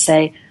hallway, they'd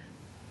say,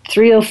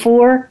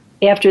 304.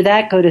 After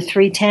that, go to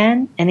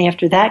 310, and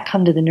after that,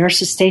 come to the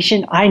nurse's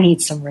station. I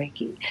need some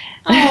Reiki.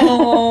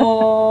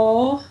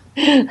 Oh,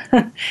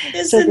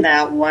 isn't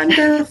that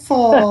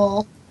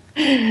wonderful?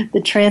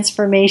 The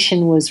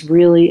transformation was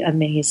really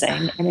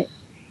amazing. And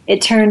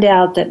it turned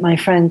out that my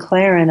friend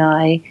Claire and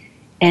I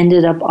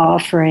ended up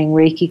offering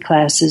Reiki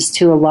classes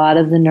to a lot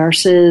of the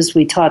nurses.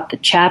 We taught the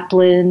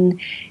chaplain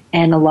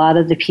and a lot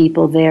of the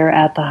people there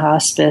at the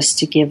hospice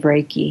to give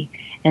Reiki.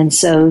 And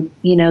so,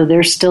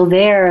 they're still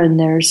there, and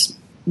there's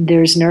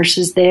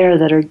nurses there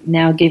that are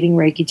now giving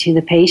Reiki to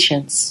the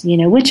patients,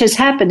 which has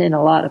happened in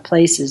a lot of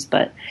places,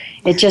 but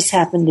it just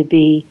happened to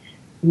be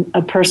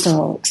a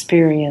personal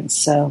experience.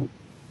 So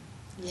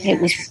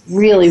It was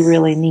really,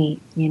 really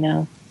neat,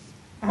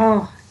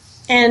 Oh,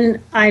 and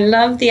I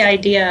love the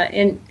idea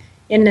in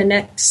the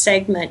next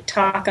segment,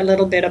 talk a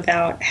little bit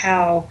about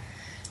how,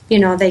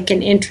 they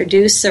can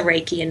introduce the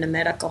Reiki in the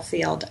medical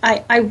field.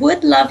 I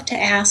would love to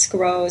ask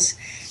Rose,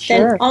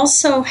 Sure. then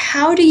also,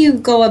 how do you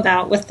go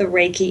about with the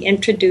Reiki,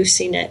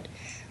 introducing it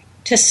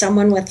to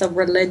someone with a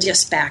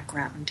religious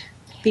background?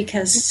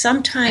 Because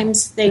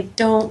sometimes they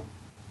don't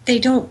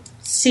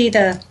see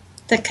the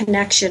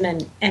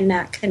connection, and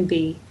that can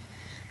be,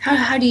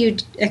 how do you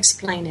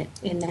explain it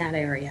in that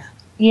area?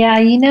 Yeah,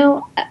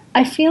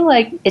 I feel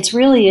like it's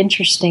really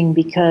interesting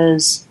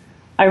because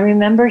I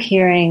remember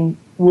hearing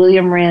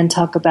William Rand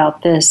talk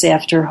about this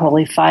after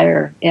Holy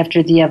Fire,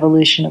 after the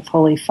evolution of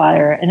Holy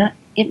Fire. And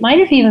it might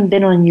have even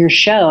been on your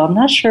show. I'm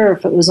not sure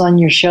if it was on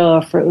your show or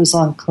if it was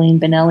on Colleen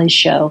Benelli's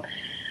show,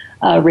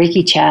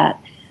 Reiki Chat.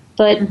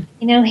 But,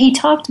 he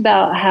talked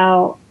about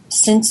how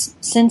since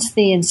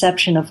the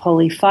inception of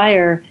Holy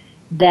Fire,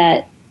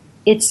 that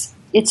it's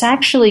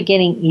actually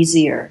getting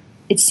easier.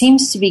 It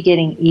seems to be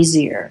getting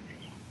easier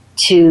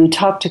to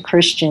talk to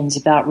Christians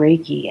about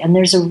Reiki. And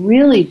there's a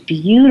really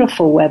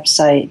beautiful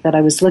website that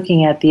I was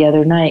looking at the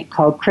other night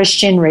called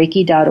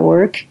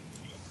christianreiki.org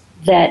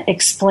that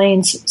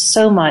explains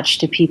so much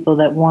to people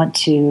that want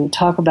to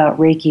talk about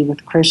Reiki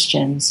with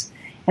Christians.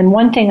 And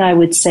one thing I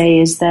would say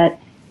is that,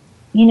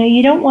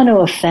 you don't want to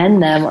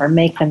offend them or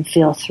make them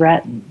feel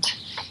threatened.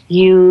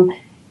 You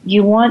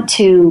want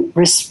to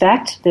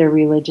respect their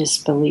religious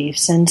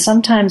beliefs. And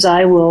sometimes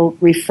I will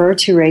refer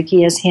to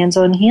Reiki as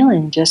hands-on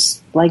healing,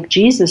 just like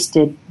Jesus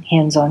did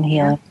hands-on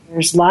healing.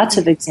 There's lots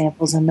of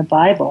examples in the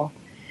Bible.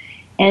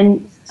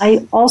 And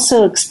I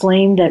also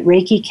explained that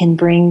Reiki can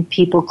bring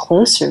people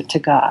closer to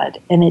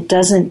God, and it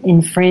doesn't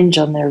infringe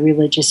on their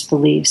religious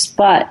beliefs.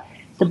 But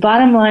the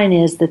bottom line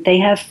is that they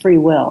have free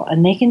will,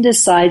 and they can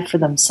decide for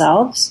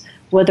themselves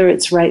whether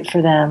it's right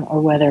for them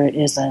or whether it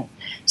isn't.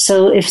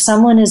 So if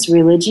someone is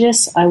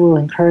religious, I will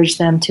encourage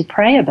them to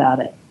pray about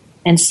it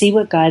and see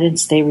what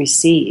guidance they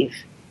receive.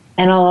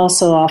 And I'll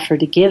also offer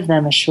to give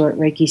them a short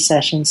Reiki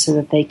session so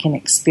that they can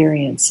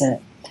experience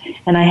it.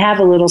 And I have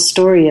a little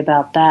story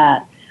about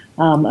that,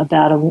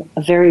 about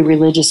a very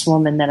religious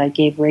woman that I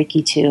gave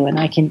Reiki to. And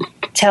I can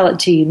tell it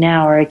to you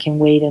now, or I can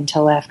wait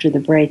until after the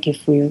break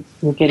if we're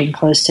getting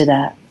close to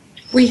that.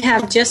 We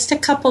have just a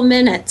couple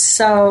minutes,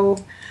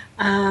 so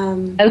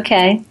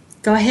okay.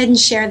 Go ahead and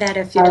share that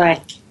if you like. All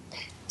right.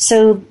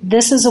 So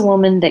this is a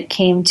woman that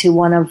came to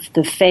one of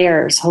the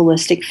fairs,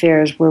 holistic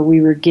fairs, where we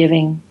were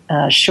giving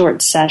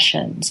short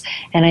sessions.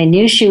 And I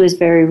knew she was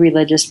very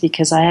religious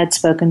because I had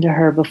spoken to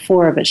her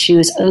before, but she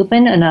was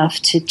open enough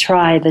to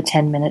try the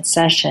 10-minute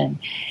session.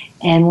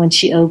 And when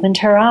she opened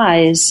her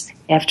eyes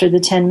after the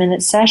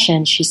 10-minute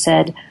session, she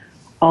said,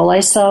 "All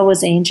I saw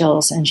was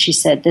angels." And she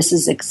said, "This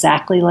is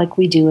exactly like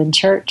we do in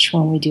church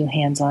when we do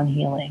hands-on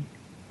healing."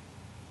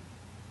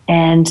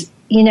 And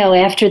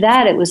after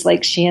that, it was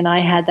like she and I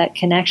had that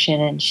connection,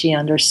 and she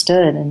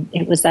understood, and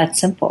it was that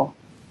simple.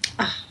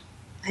 Oh,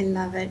 I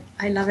love it.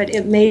 I love it.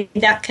 It made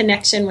that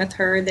connection with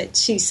her that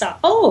she saw,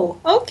 oh,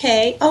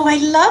 okay. Oh, I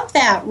love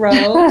that,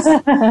 Rose.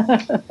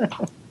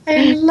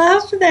 I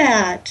love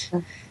that.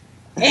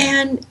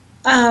 And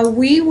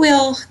we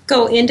will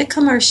go into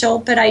commercial,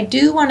 but I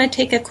do want to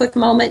take a quick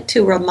moment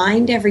to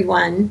remind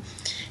everyone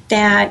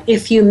that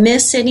if you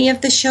miss any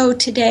of the show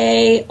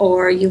today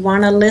or you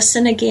want to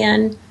listen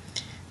again,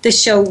 the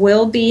show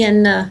will be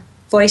in the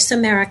Voice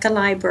America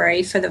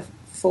Library for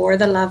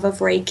the Love of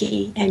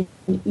Reiki, and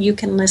you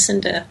can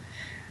listen to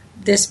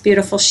this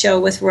beautiful show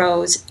with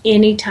Rose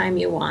anytime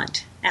you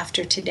want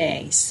after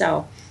today.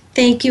 So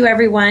thank you,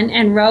 everyone.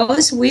 And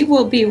Rose, we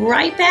will be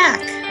right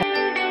back.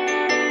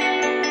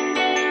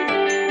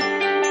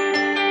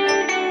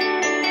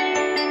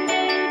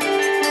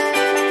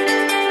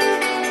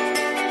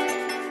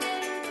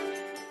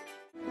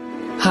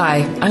 Hi,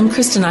 I'm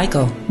Kristen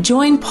Eichel.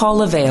 Join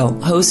Paula Vale,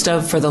 host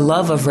of For the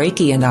Love of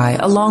Reiki and I,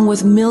 along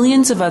with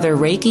millions of other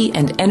Reiki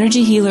and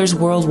energy healers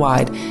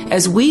worldwide,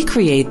 as we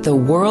create the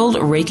World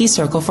Reiki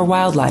Circle for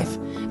Wildlife.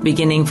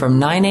 Beginning from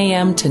 9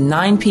 a.m. to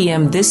 9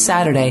 p.m. this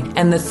Saturday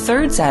and the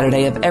third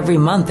Saturday of every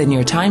month in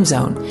your time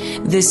zone,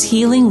 this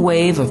healing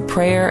wave of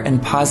prayer and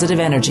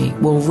positive energy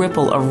will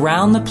ripple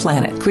around the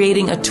planet,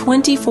 creating a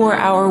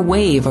 24-hour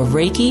wave of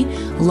Reiki,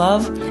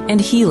 love,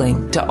 and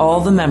healing to all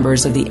the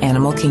members of the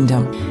animal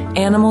kingdom.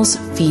 Animals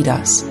feed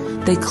us,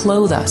 they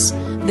clothe us,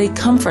 they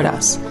comfort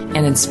us,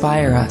 and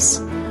inspire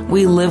us.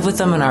 We live with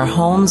them in our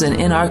homes and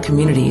in our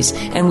communities,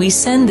 and we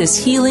send this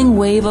healing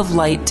wave of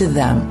light to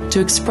them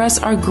to express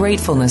our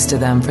gratefulness to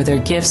them for their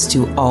gifts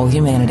to all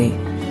humanity.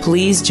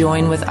 Please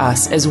join with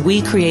us as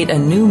we create a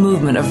new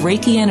movement of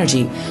Reiki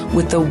energy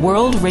with the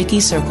World Reiki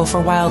Circle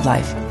for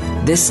Wildlife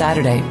this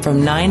Saturday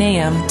from 9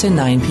 a.m. to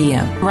 9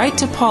 p.m. Write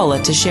to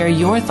Paula to share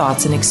your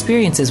thoughts and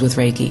experiences with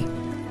Reiki.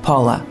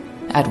 Paula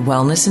at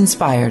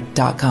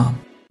wellnessinspired.com.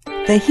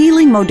 The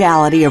healing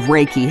modality of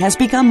Reiki has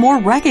become more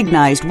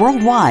recognized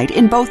worldwide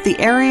in both the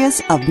areas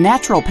of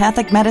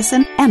naturopathic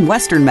medicine and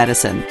Western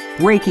medicine.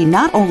 Reiki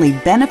not only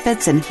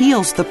benefits and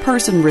heals the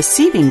person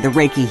receiving the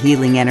Reiki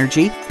healing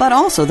energy, but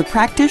also the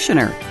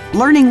practitioner.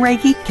 Learning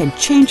Reiki can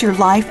change your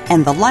life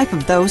and the life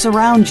of those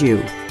around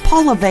you.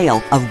 Paula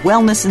Vale of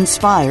Wellness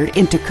Inspired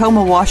in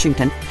Tacoma,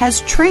 Washington,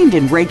 has trained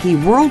in Reiki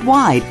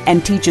worldwide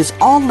and teaches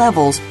all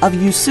levels of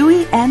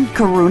Usui and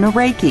Karuna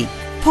Reiki.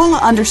 Paula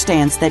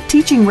understands that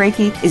teaching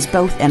Reiki is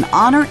both an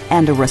honor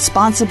and a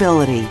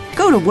responsibility.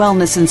 Go to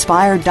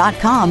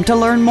wellnessinspired.com to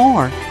learn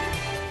more.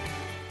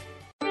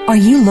 Are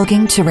you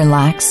looking to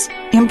relax,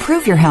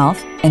 improve your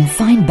health, and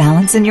find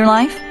balance in your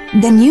life?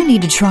 Then you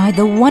need to try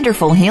the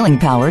wonderful healing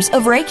powers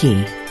of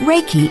Reiki.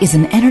 Reiki is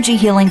an energy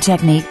healing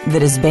technique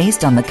that is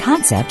based on the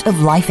concept of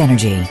life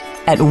energy.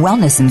 At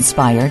Wellness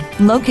Inspired,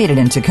 located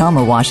in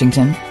Tacoma,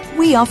 Washington,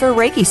 we offer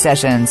Reiki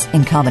sessions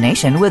in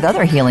combination with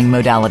other healing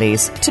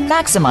modalities to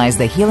maximize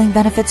the healing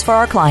benefits for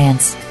our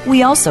clients.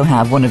 We also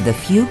have one of the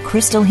few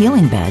crystal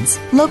healing beds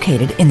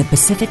located in the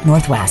Pacific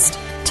Northwest.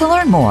 To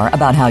learn more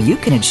about how you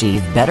can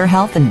achieve better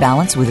health and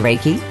balance with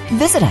Reiki,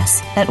 visit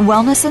us at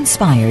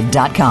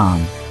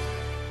wellnessinspired.com.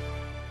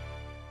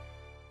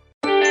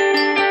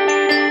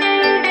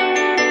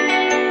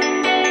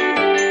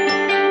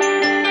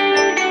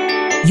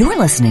 You're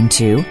listening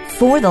to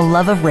For the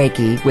Love of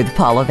Reiki with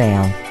Paula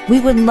Vale. We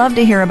would love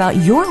to hear about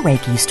your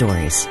Reiki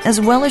stories,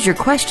 as well as your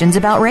questions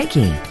about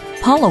Reiki.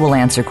 Paula will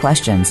answer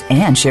questions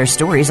and share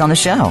stories on the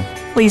show.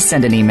 Please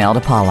send an email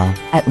to Paula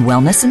at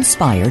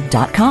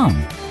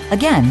wellnessinspired.com.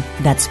 Again,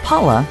 that's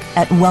Paula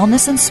at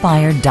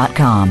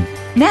wellnessinspired.com.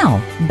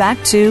 Now,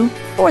 back to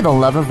For the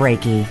Love of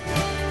Reiki.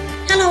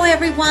 Hello,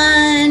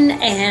 everyone,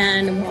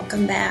 and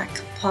welcome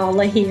back.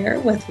 Paula here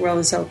with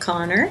Rose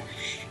O'Connor,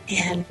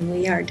 and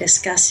we are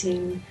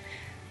discussing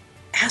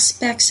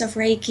aspects of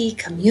Reiki,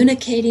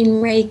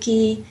 communicating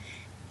Reiki,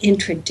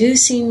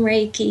 introducing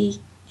Reiki,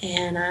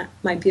 and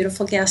my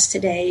beautiful guest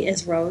today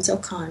is Rose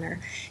O'Connor.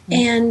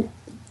 And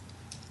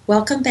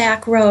welcome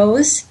back,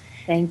 Rose.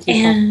 Thank you.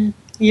 And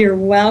you're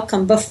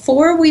welcome.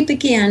 Before we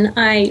begin,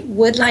 I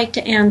would like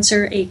to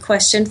answer a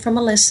question from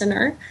a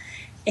listener,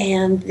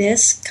 and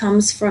this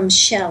comes from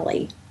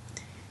Shelley.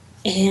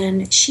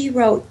 And she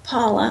wrote,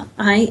 Paula,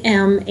 I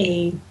am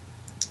a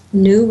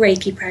new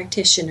Reiki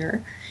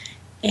practitioner,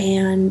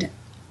 and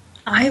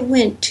I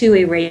went to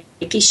a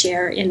Reiki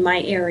share in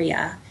my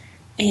area,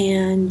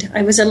 and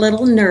I was a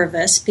little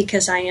nervous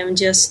because I've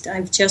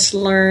just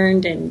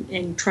learned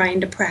and trying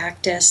to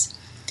practice.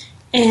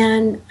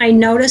 And I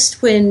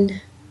noticed when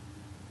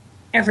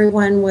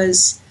everyone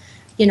was,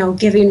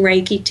 giving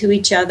Reiki to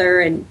each other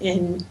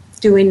and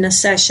doing the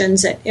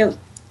sessions, that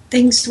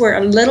things were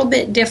a little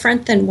bit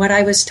different than what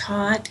I was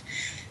taught.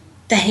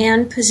 The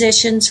hand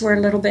positions were a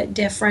little bit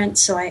different,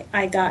 so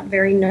I got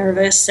very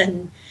nervous,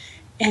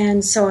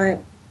 and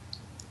so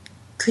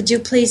could you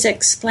please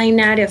explain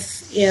that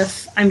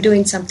if I'm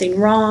doing something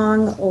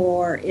wrong,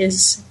 or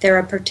is there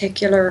a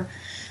particular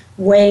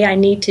way I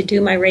need to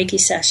do my Reiki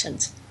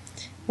sessions?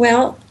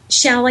 Well,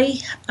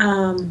 Shelley,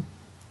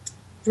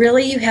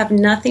 really you have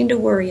nothing to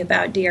worry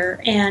about,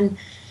 dear. And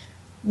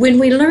when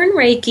we learn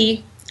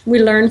Reiki, we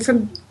learn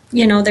from,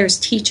 there's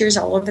teachers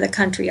all over the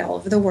country, all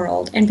over the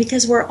world. And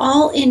because we're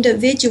all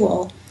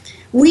individual,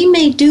 we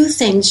may do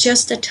things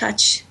just a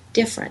touch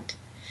different.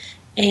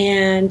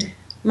 And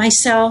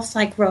myself,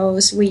 like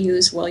Rose, we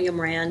use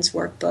William Rand's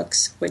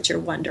workbooks, which are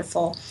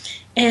wonderful.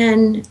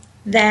 And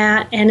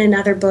that, and in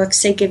other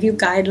books, they give you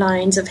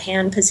guidelines of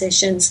hand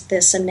positions,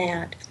 this and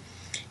that.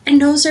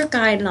 And those are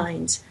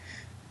guidelines.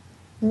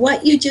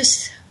 What you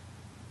just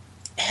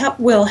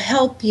will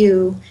help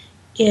you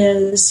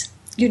is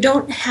you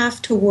don't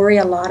have to worry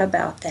a lot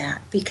about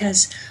that,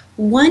 because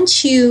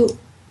once you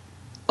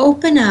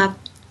open up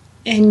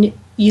and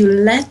you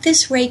let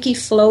this Reiki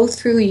flow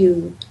through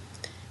you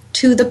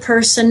to the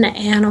person, the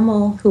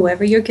animal,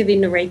 whoever you're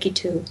giving the Reiki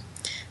to,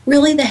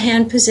 really the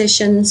hand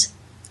positions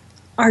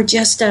are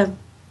just a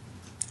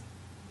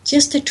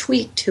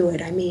tweak to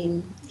it. I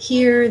mean,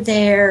 here,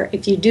 there,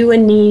 if you do a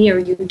knee or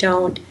you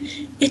don't,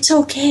 it's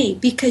okay,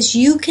 because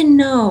you can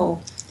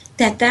know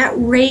that that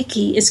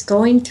Reiki is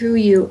going through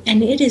you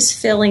and it is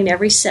filling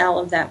every cell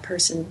of that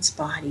person's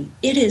body.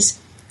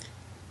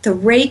 The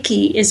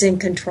Reiki is in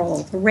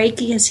control. The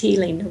Reiki is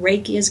healing. The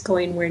Reiki is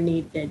going where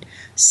needed.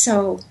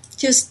 So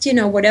just,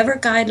 whatever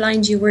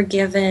guidelines you were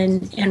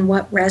given and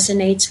what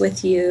resonates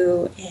with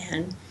you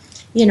and,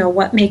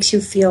 what makes you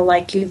feel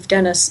like you've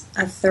done a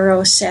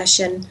thorough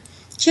session,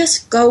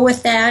 just go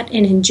with that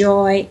and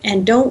enjoy.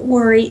 And don't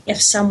worry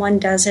if someone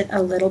does it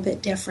a little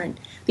bit different,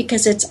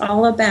 because it's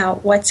all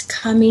about what's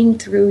coming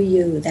through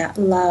you, that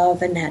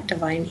love and that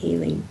divine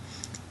healing.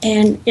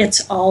 And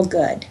it's all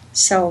good.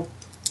 So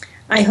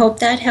I hope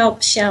that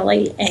helps,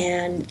 Shelley,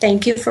 and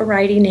thank you for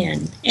writing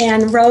in.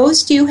 And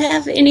Rose, do you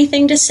have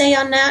anything to say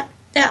on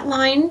that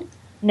line?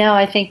 No,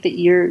 I think that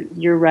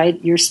you're right.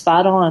 You're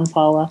spot on,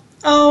 Paula.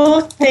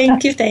 Oh,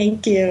 thank you,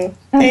 thank you,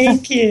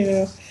 thank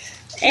you.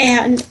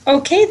 And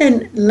okay,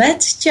 then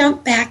let's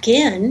jump back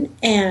in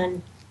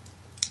and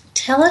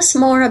tell us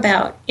more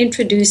about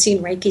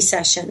introducing Reiki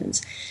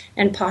sessions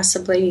and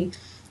possibly,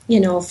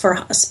 for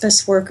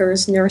hospice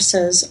workers,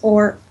 nurses,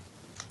 or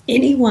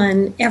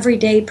anyone,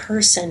 everyday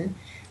person,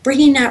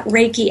 bringing that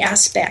Reiki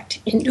aspect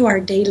into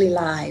our daily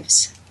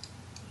lives.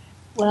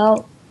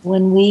 Well,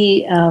 when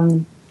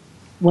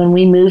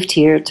we moved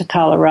here to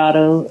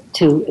Colorado,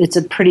 it's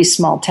a pretty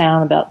small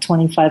town, about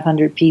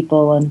 2,500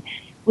 people, and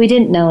we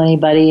didn't know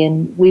anybody,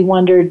 and we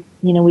wondered,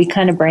 we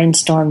kind of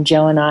brainstormed,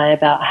 Joe and I,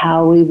 about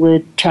how we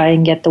would try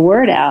and get the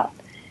word out,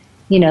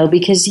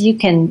 because you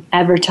can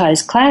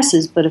advertise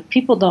classes, but if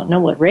people don't know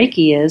what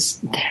Reiki is,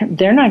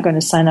 they're not going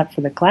to sign up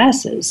for the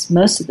classes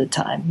most of the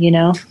time,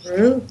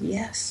 True,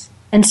 yes.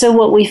 And so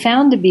what we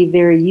found to be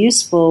very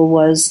useful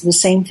was the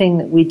same thing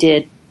that we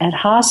did at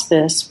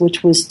hospice,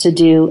 which was to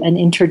do an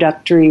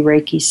introductory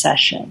Reiki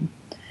session.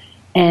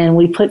 And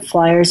we put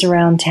flyers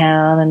around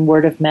town and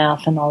word of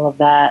mouth and all of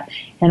that.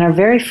 And our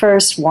very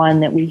first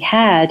one that we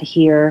had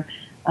here,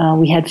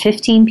 we had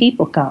 15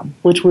 people come,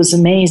 which was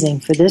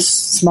amazing for this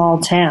small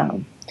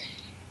town.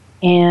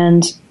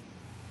 And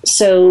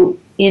so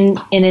in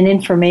an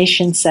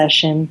information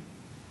session,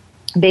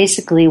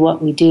 basically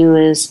what we do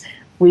is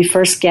we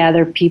first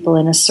gather people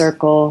in a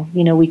circle.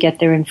 We get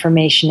their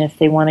information if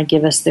they want to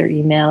give us their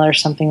email or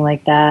something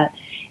like that.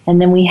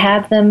 And then we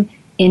have them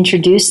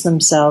introduce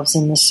themselves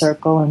in the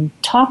circle and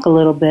talk a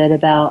little bit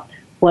about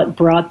what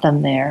brought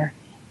them there.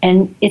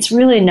 And it's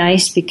really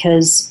nice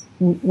because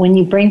when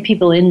you bring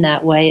people in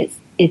that way,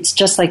 it's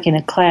just like in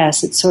a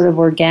class. It sort of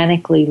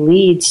organically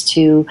leads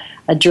to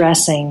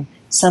addressing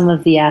some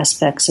of the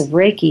aspects of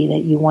Reiki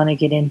that you want to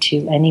get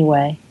into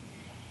anyway.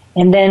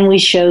 And then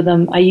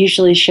I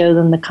usually show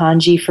them the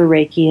kanji for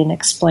Reiki and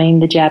explain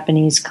the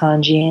Japanese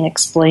kanji and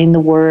explain the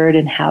word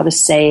and how to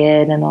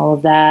say it and all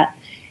of that.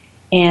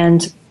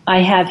 And I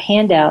have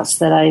handouts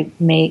that I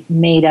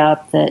made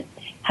up that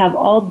have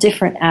all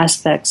different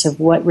aspects of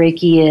what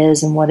Reiki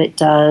is and what it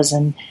does,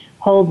 and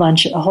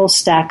a whole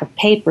stack of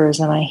papers,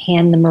 and I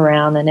hand them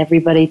around, and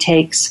everybody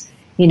takes,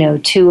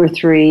 2 or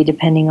 3,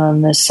 depending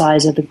on the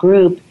size of the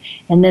group,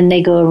 and then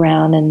they go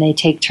around and they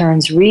take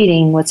turns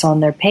reading what's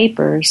on their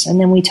papers, and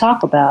then we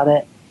talk about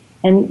it.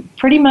 And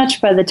pretty much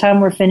by the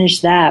time we're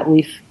finished that,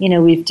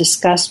 we've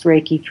discussed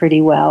Reiki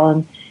pretty well,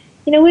 and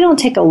we don't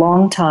take a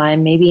long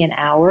time, maybe an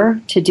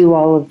hour, to do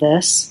all of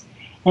this.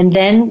 And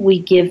then we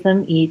give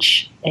them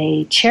each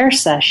a chair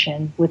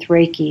session with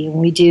Reiki, and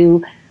we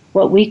do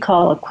what we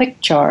call a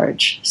quick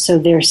charge. So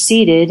they're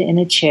seated in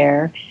a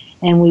chair,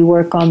 and we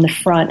work on the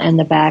front and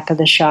the back of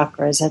the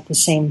chakras at the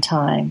same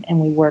time. And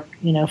we work,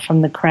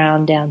 from the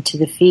crown down to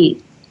the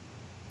feet,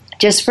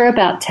 just for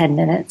about 10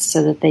 minutes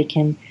so that they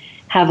can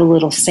have a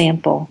little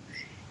sample.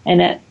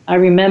 And I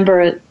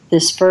remember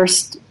this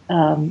first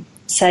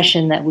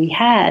session that we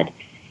had,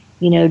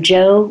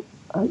 Joe,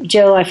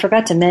 I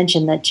forgot to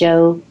mention that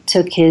Joe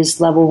took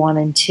his level 1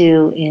 and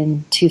 2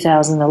 in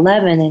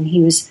 2011,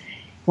 and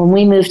when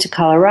we moved to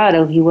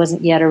Colorado, he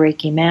wasn't yet a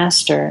Reiki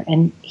master,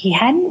 and he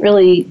hadn't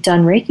really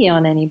done Reiki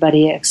on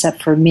anybody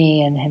except for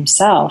me and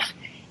himself.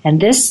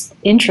 And this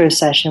intro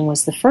session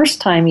was the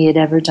first time he had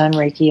ever done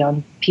Reiki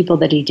on people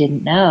that he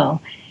didn't know.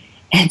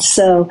 And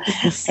so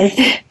I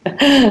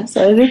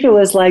think it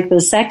was like the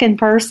second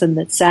person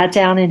that sat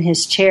down in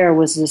his chair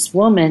was this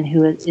woman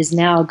who is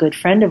now a good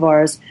friend of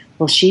ours.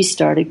 Well, she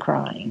started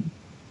crying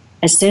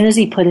as soon as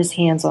he put his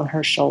hands on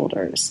her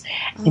shoulders.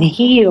 And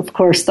he, of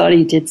course, thought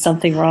he did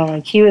something wrong.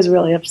 Like, he was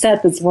really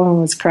upset this woman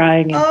was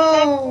crying.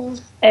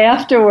 And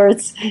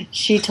afterwards,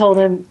 she told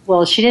him,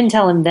 well, she didn't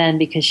tell him then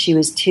because she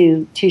was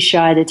too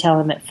shy to tell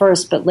him at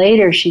first. But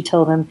later she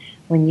told him,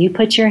 when you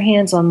put your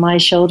hands on my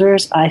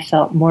shoulders, I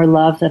felt more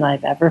love than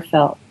I've ever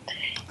felt.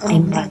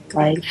 in my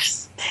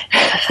life.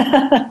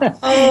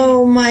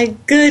 Oh my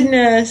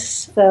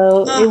goodness!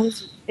 So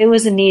it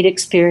was a neat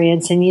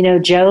experience,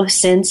 and Joe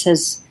since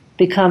has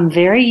become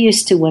very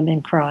used to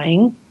women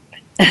crying.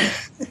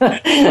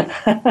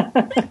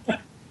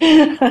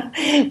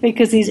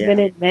 Because he's been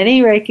in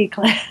many Reiki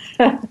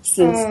classes.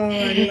 Oh,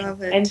 I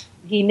love it! And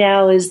he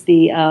now is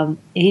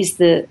he's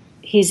the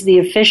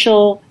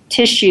official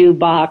tissue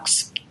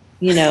box,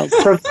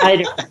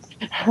 provider.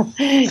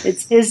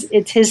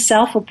 It's his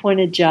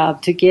self-appointed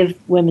job to give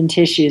women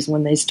tissues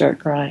when they start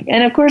crying,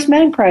 and of course,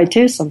 men cry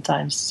too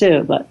sometimes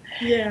too. But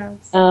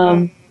yes,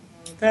 that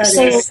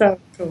is so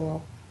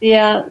cool.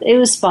 Yeah, it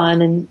was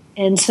fun,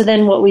 and so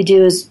then what we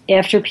do is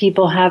after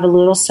people have a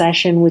little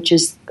session, which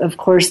is of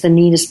course the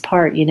neatest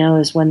part,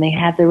 is when they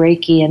have the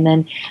Reiki, and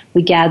then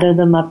we gather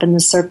them up in the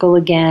circle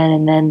again,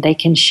 and then they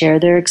can share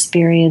their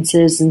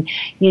experiences, and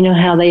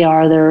how they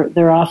are.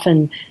 They're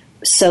often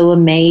so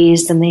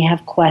amazed, and they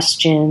have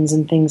questions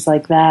and things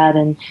like that,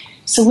 and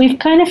so we've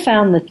kind of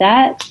found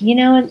that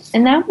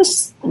and that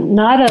was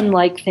not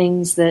unlike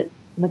things that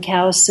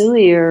Mikao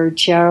Sui or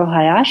Chiaro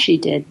Hayashi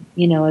did,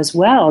 as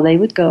well. They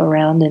would go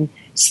around and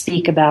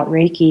speak about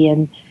Reiki,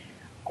 and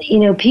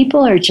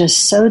people are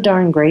just so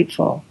darn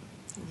grateful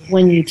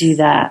when you do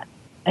that.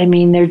 I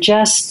mean, they're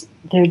just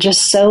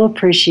so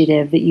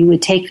appreciative that you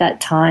would take that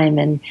time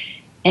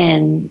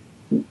and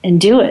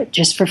do it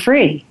just for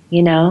free,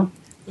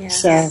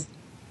 Yes. So.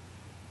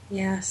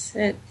 Yes,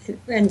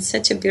 and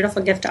such a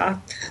beautiful gift to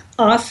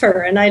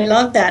offer, and I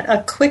love that,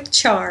 a quick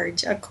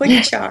charge.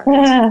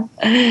 That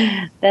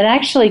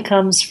actually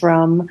comes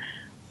from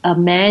a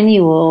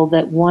manual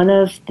that one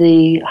of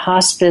the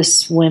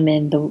hospice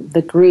women,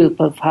 the group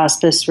of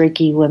hospice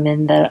Reiki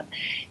women, that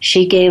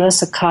she gave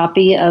us a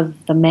copy of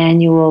the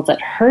manual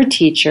that her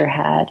teacher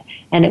had,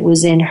 and it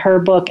was in her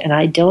book, and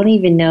I don't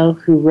even know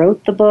who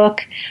wrote the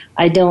book.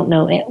 I don't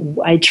know.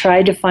 I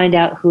tried to find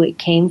out who it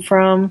came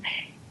from.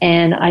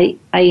 And I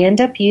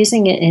end up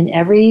using it in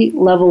every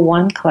level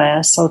 1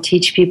 class. I'll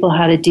teach people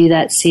how to do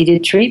that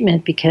seated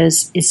treatment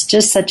because it's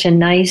just such a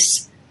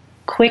nice,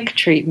 quick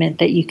treatment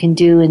that you can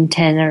do in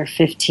 10 or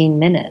 15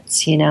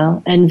 minutes,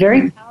 and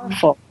very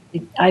powerful.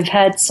 I've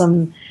had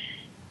some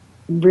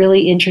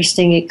really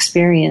interesting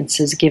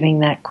experiences giving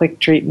that quick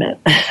treatment.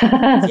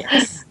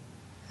 Yes.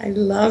 I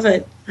love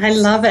it.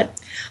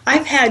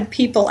 I've had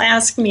people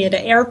ask me at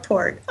an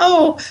airport,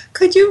 "Oh,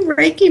 could you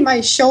Reiki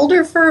my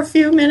shoulder for a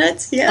few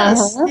minutes?"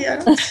 Yes.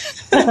 Yeah.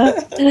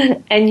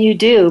 And you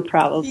do,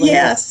 probably.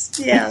 Yes.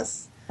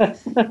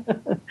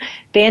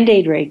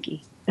 Band-Aid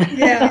Reiki.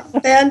 Yeah,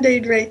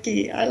 Band-Aid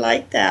Reiki. I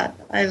like that.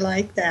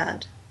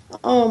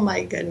 Oh,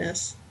 my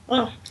goodness.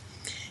 Oh.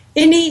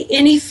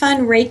 Any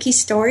fun Reiki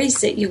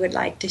stories that you would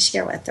like to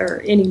share with,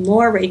 or any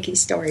more Reiki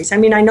stories? I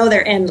mean, I know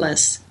they're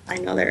endless.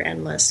 They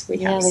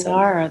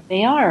are,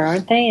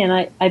 aren't they?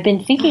 And I've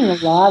been thinking a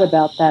lot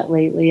about that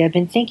lately. I've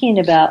been thinking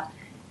about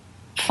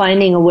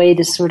finding a way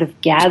to sort of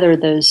gather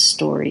those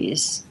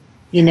stories,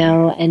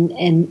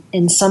 and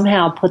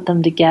somehow put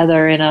them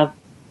together in a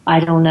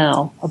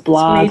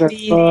blog or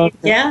book.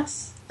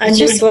 Yes, a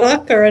new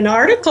book or an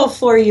article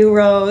for you,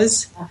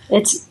 Rose.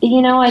 It's,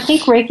 I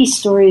think Reiki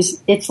stories,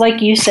 it's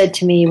like you said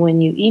to me when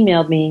you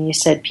emailed me and you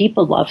said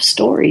people love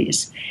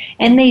stories.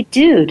 And they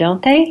do,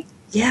 don't they?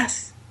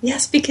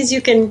 Yes, because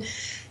you can,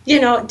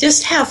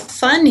 just have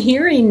fun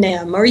hearing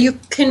them, or you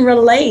can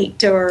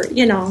relate, or,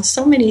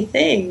 so many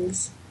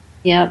things.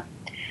 Yep.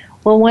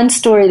 Well, one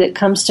story that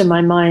comes to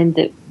my mind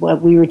that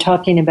what we were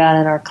talking about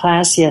in our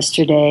class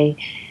yesterday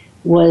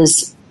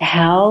was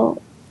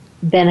how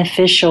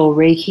beneficial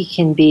Reiki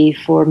can be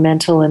for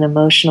mental and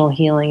emotional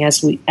healing,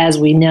 as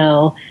we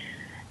know.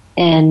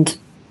 And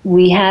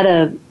we had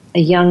a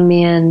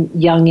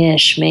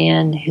youngish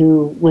man,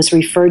 who was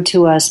referred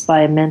to us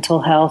by a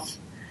mental health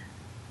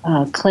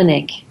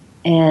clinic,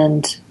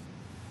 and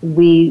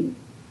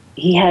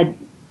he had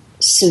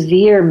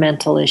severe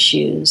mental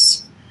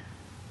issues.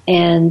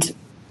 And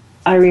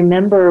I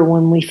remember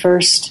when the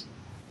first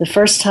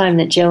time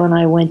that Joe and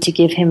I went to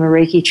give him a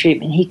Reiki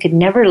treatment, he could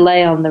never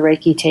lay on the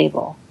Reiki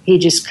table. He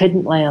just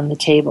couldn't lay on the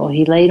table.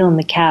 He laid on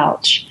the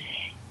couch,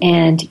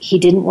 and he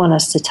didn't want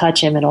us to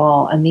touch him at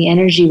all. And the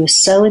energy was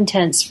so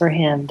intense for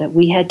him that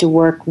we had to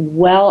work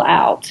well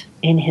out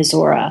in his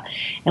aura.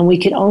 And we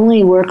could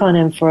only work on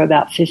him for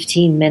about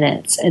 15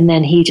 minutes, and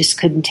then he just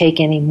couldn't take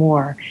any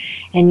more.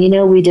 And,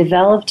 we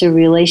developed a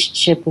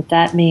relationship with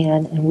that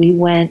man, and we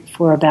went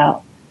for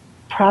about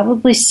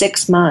probably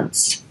 6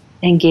 months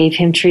and gave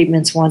him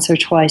treatments once or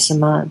twice a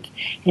month.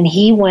 And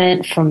he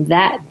went from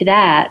that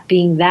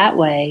being that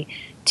way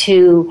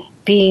to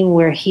being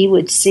where he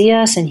would see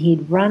us and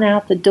he'd run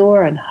out the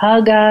door and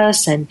hug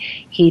us, and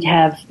he'd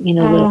have,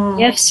 little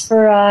gifts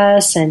for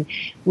us. And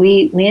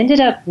we ended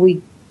up,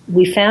 we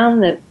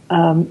found that,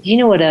 you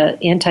know what a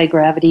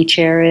anti-gravity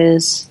chair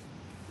is?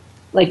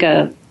 Like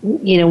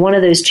one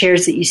of those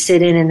chairs that you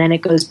sit in and then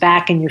it goes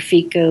back and your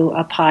feet go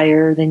up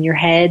higher than your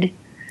head.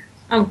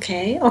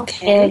 Okay.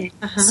 And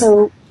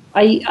so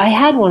I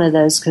had one of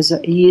those because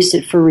I used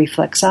it for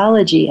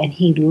reflexology, and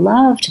he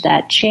loved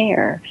that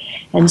chair.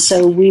 And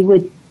so we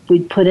would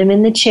we'd put him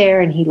in the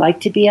chair, and he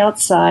liked to be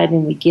outside,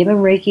 and we'd give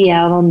him Reiki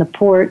out on the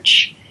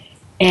porch,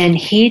 and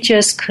he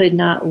just could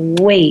not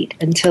wait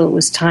until it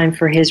was time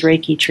for his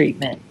Reiki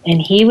treatment.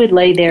 And he would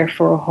lay there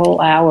for a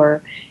whole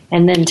hour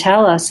and then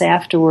tell us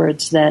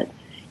afterwards that,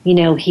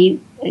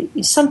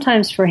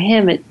 sometimes for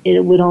him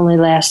it would only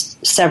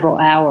last several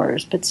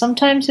hours, but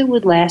sometimes it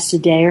would last a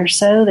day or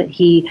so, that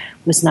he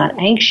was not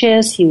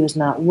anxious, he was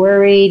not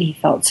worried, he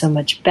felt so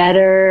much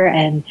better.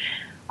 And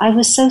I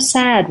was so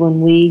sad when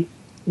we,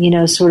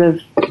 sort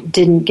of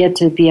didn't get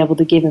to be able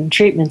to give him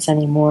treatments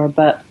anymore,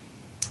 but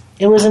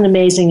it was an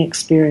amazing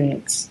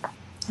experience.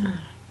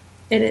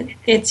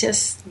 It's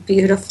just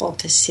beautiful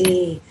to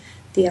see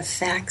the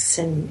effects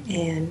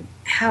and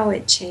how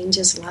it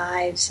changes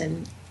lives,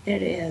 and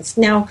it is.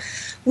 Now,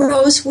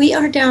 Rose, we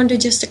are down to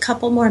just a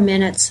couple more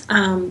minutes.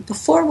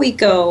 Before we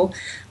go,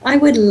 I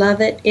would love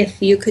it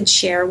if you could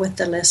share with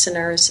the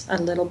listeners a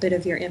little bit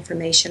of your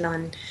information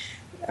on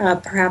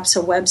perhaps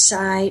a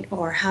website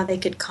or how they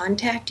could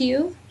contact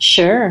you.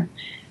 Sure.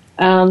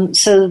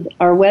 So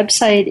our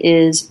website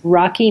is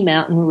Rocky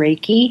Mountain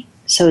Reiki.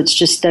 So it's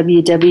just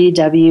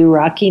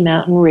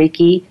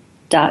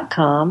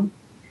www.rockymountainreiki.com,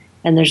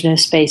 and there's no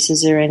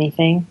spaces or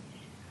anything.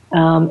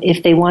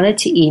 If they wanted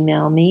to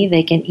email me,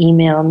 they can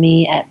email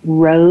me at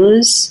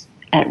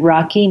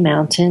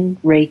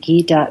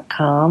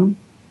rose@rockymountainreiki.com,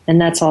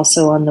 and that's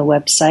also on the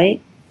website.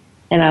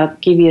 And I'll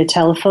give you a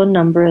telephone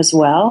number as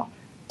well.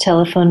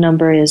 Telephone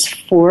number is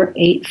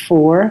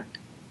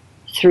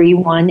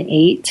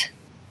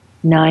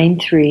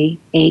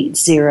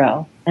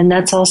 484-318-9380, and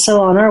that's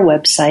also on our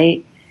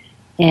website.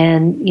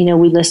 And,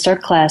 we list our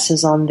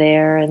classes on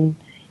there and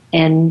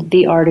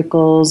the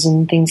articles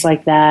and things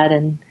like that,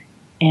 and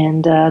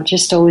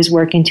just always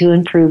working to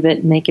improve it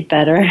and make it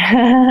better.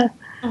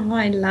 Oh,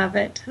 I love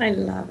it. I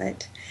love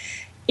it.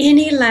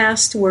 Any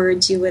last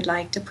words you would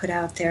like to put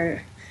out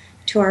there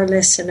to our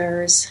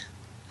listeners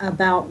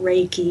about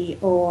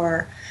Reiki,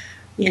 or,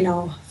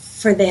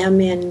 for them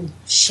in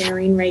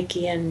sharing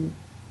Reiki, and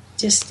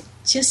just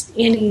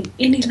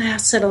any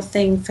last little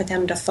thing for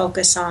them to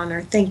focus on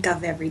or think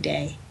of every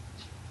day?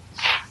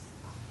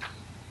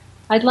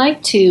 I'd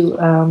like to,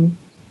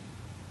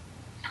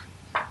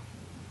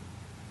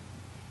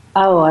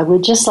 I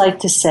would just like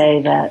to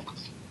say that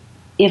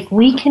if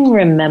we can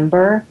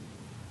remember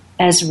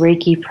as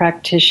Reiki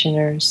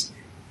practitioners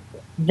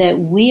that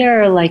we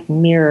are like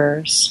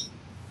mirrors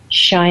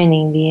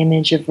shining the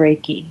image of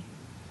Reiki.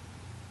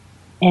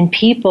 And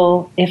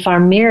people, if our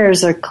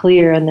mirrors are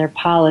clear and they're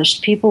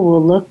polished, people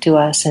will look to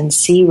us and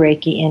see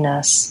Reiki in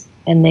us,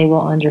 and they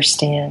will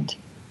understand.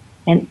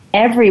 And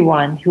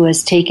everyone who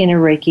has taken a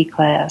Reiki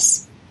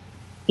class,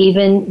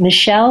 even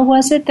Michelle,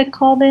 was it that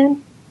called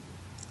in?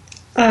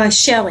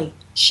 Shelley,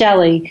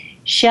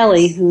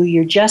 who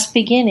you're just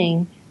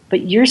beginning,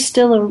 but you're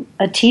still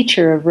a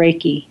teacher of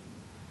Reiki.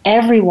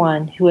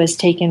 Everyone who has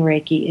taken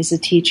Reiki is a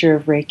teacher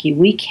of Reiki.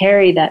 We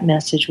carry that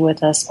message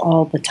with us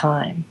all the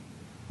time.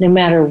 No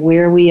matter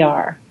where we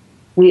are,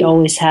 we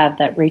always have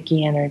that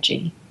Reiki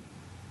energy.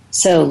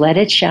 So let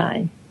it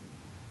shine.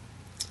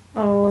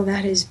 Oh,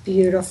 that is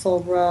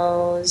beautiful,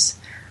 Rose.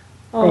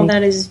 Oh,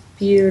 that is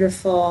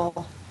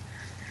beautiful.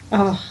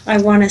 Oh, I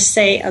want to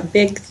say a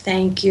big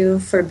thank you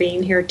for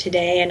being here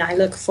today, and I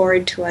look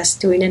forward to us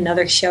doing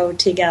another show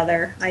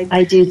together.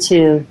 I do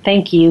too.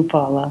 Thank you,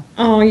 Paula.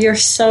 Oh, you're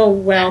so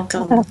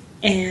welcome.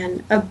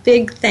 And a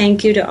big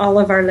thank you to all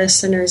of our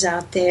listeners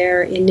out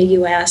there in the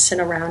U.S.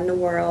 and around the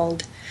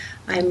world.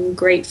 I'm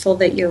grateful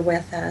that you're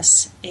with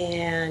us,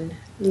 and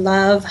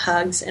love,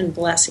 hugs, and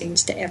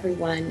blessings to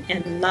everyone,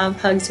 and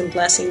love, hugs, and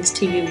blessings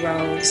to you,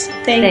 Rose.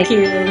 Thank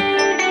you.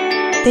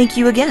 Thank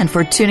you again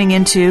for tuning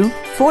into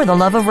For the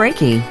Love of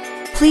Reiki.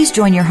 Please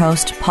join your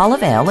host, Paula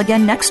Vale,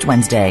 again next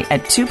Wednesday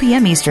at 2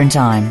 p.m. Eastern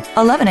Time,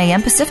 11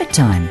 a.m. Pacific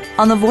Time,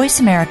 on the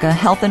Voice America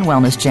Health and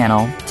Wellness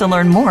Channel to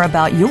learn more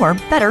about your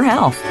better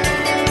health.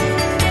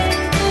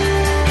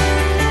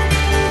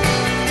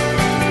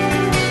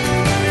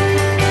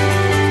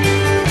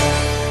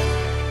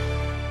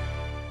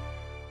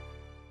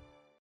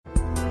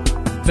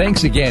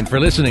 Thanks again for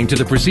listening to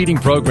the preceding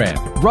program,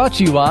 brought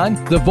to you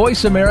on the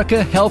Voice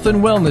America Health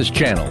and Wellness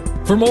Channel.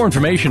 For more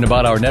information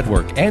about our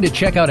network and to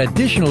check out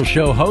additional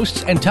show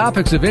hosts and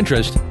topics of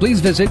interest,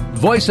 please visit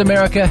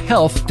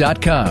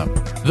voiceamericahealth.com.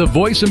 The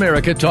Voice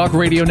America Talk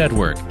Radio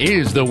Network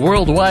is the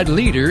worldwide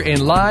leader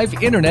in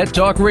live Internet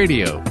talk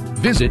radio.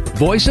 Visit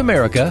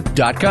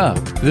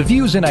voiceamerica.com. The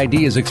views and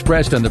ideas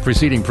expressed on the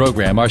preceding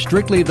program are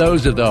strictly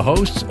those of the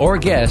hosts or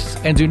guests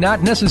and do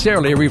not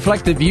necessarily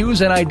reflect the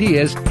views and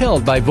ideas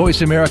held by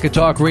Voice America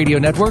Talk Radio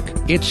Network,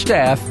 its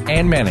staff,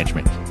 and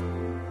management.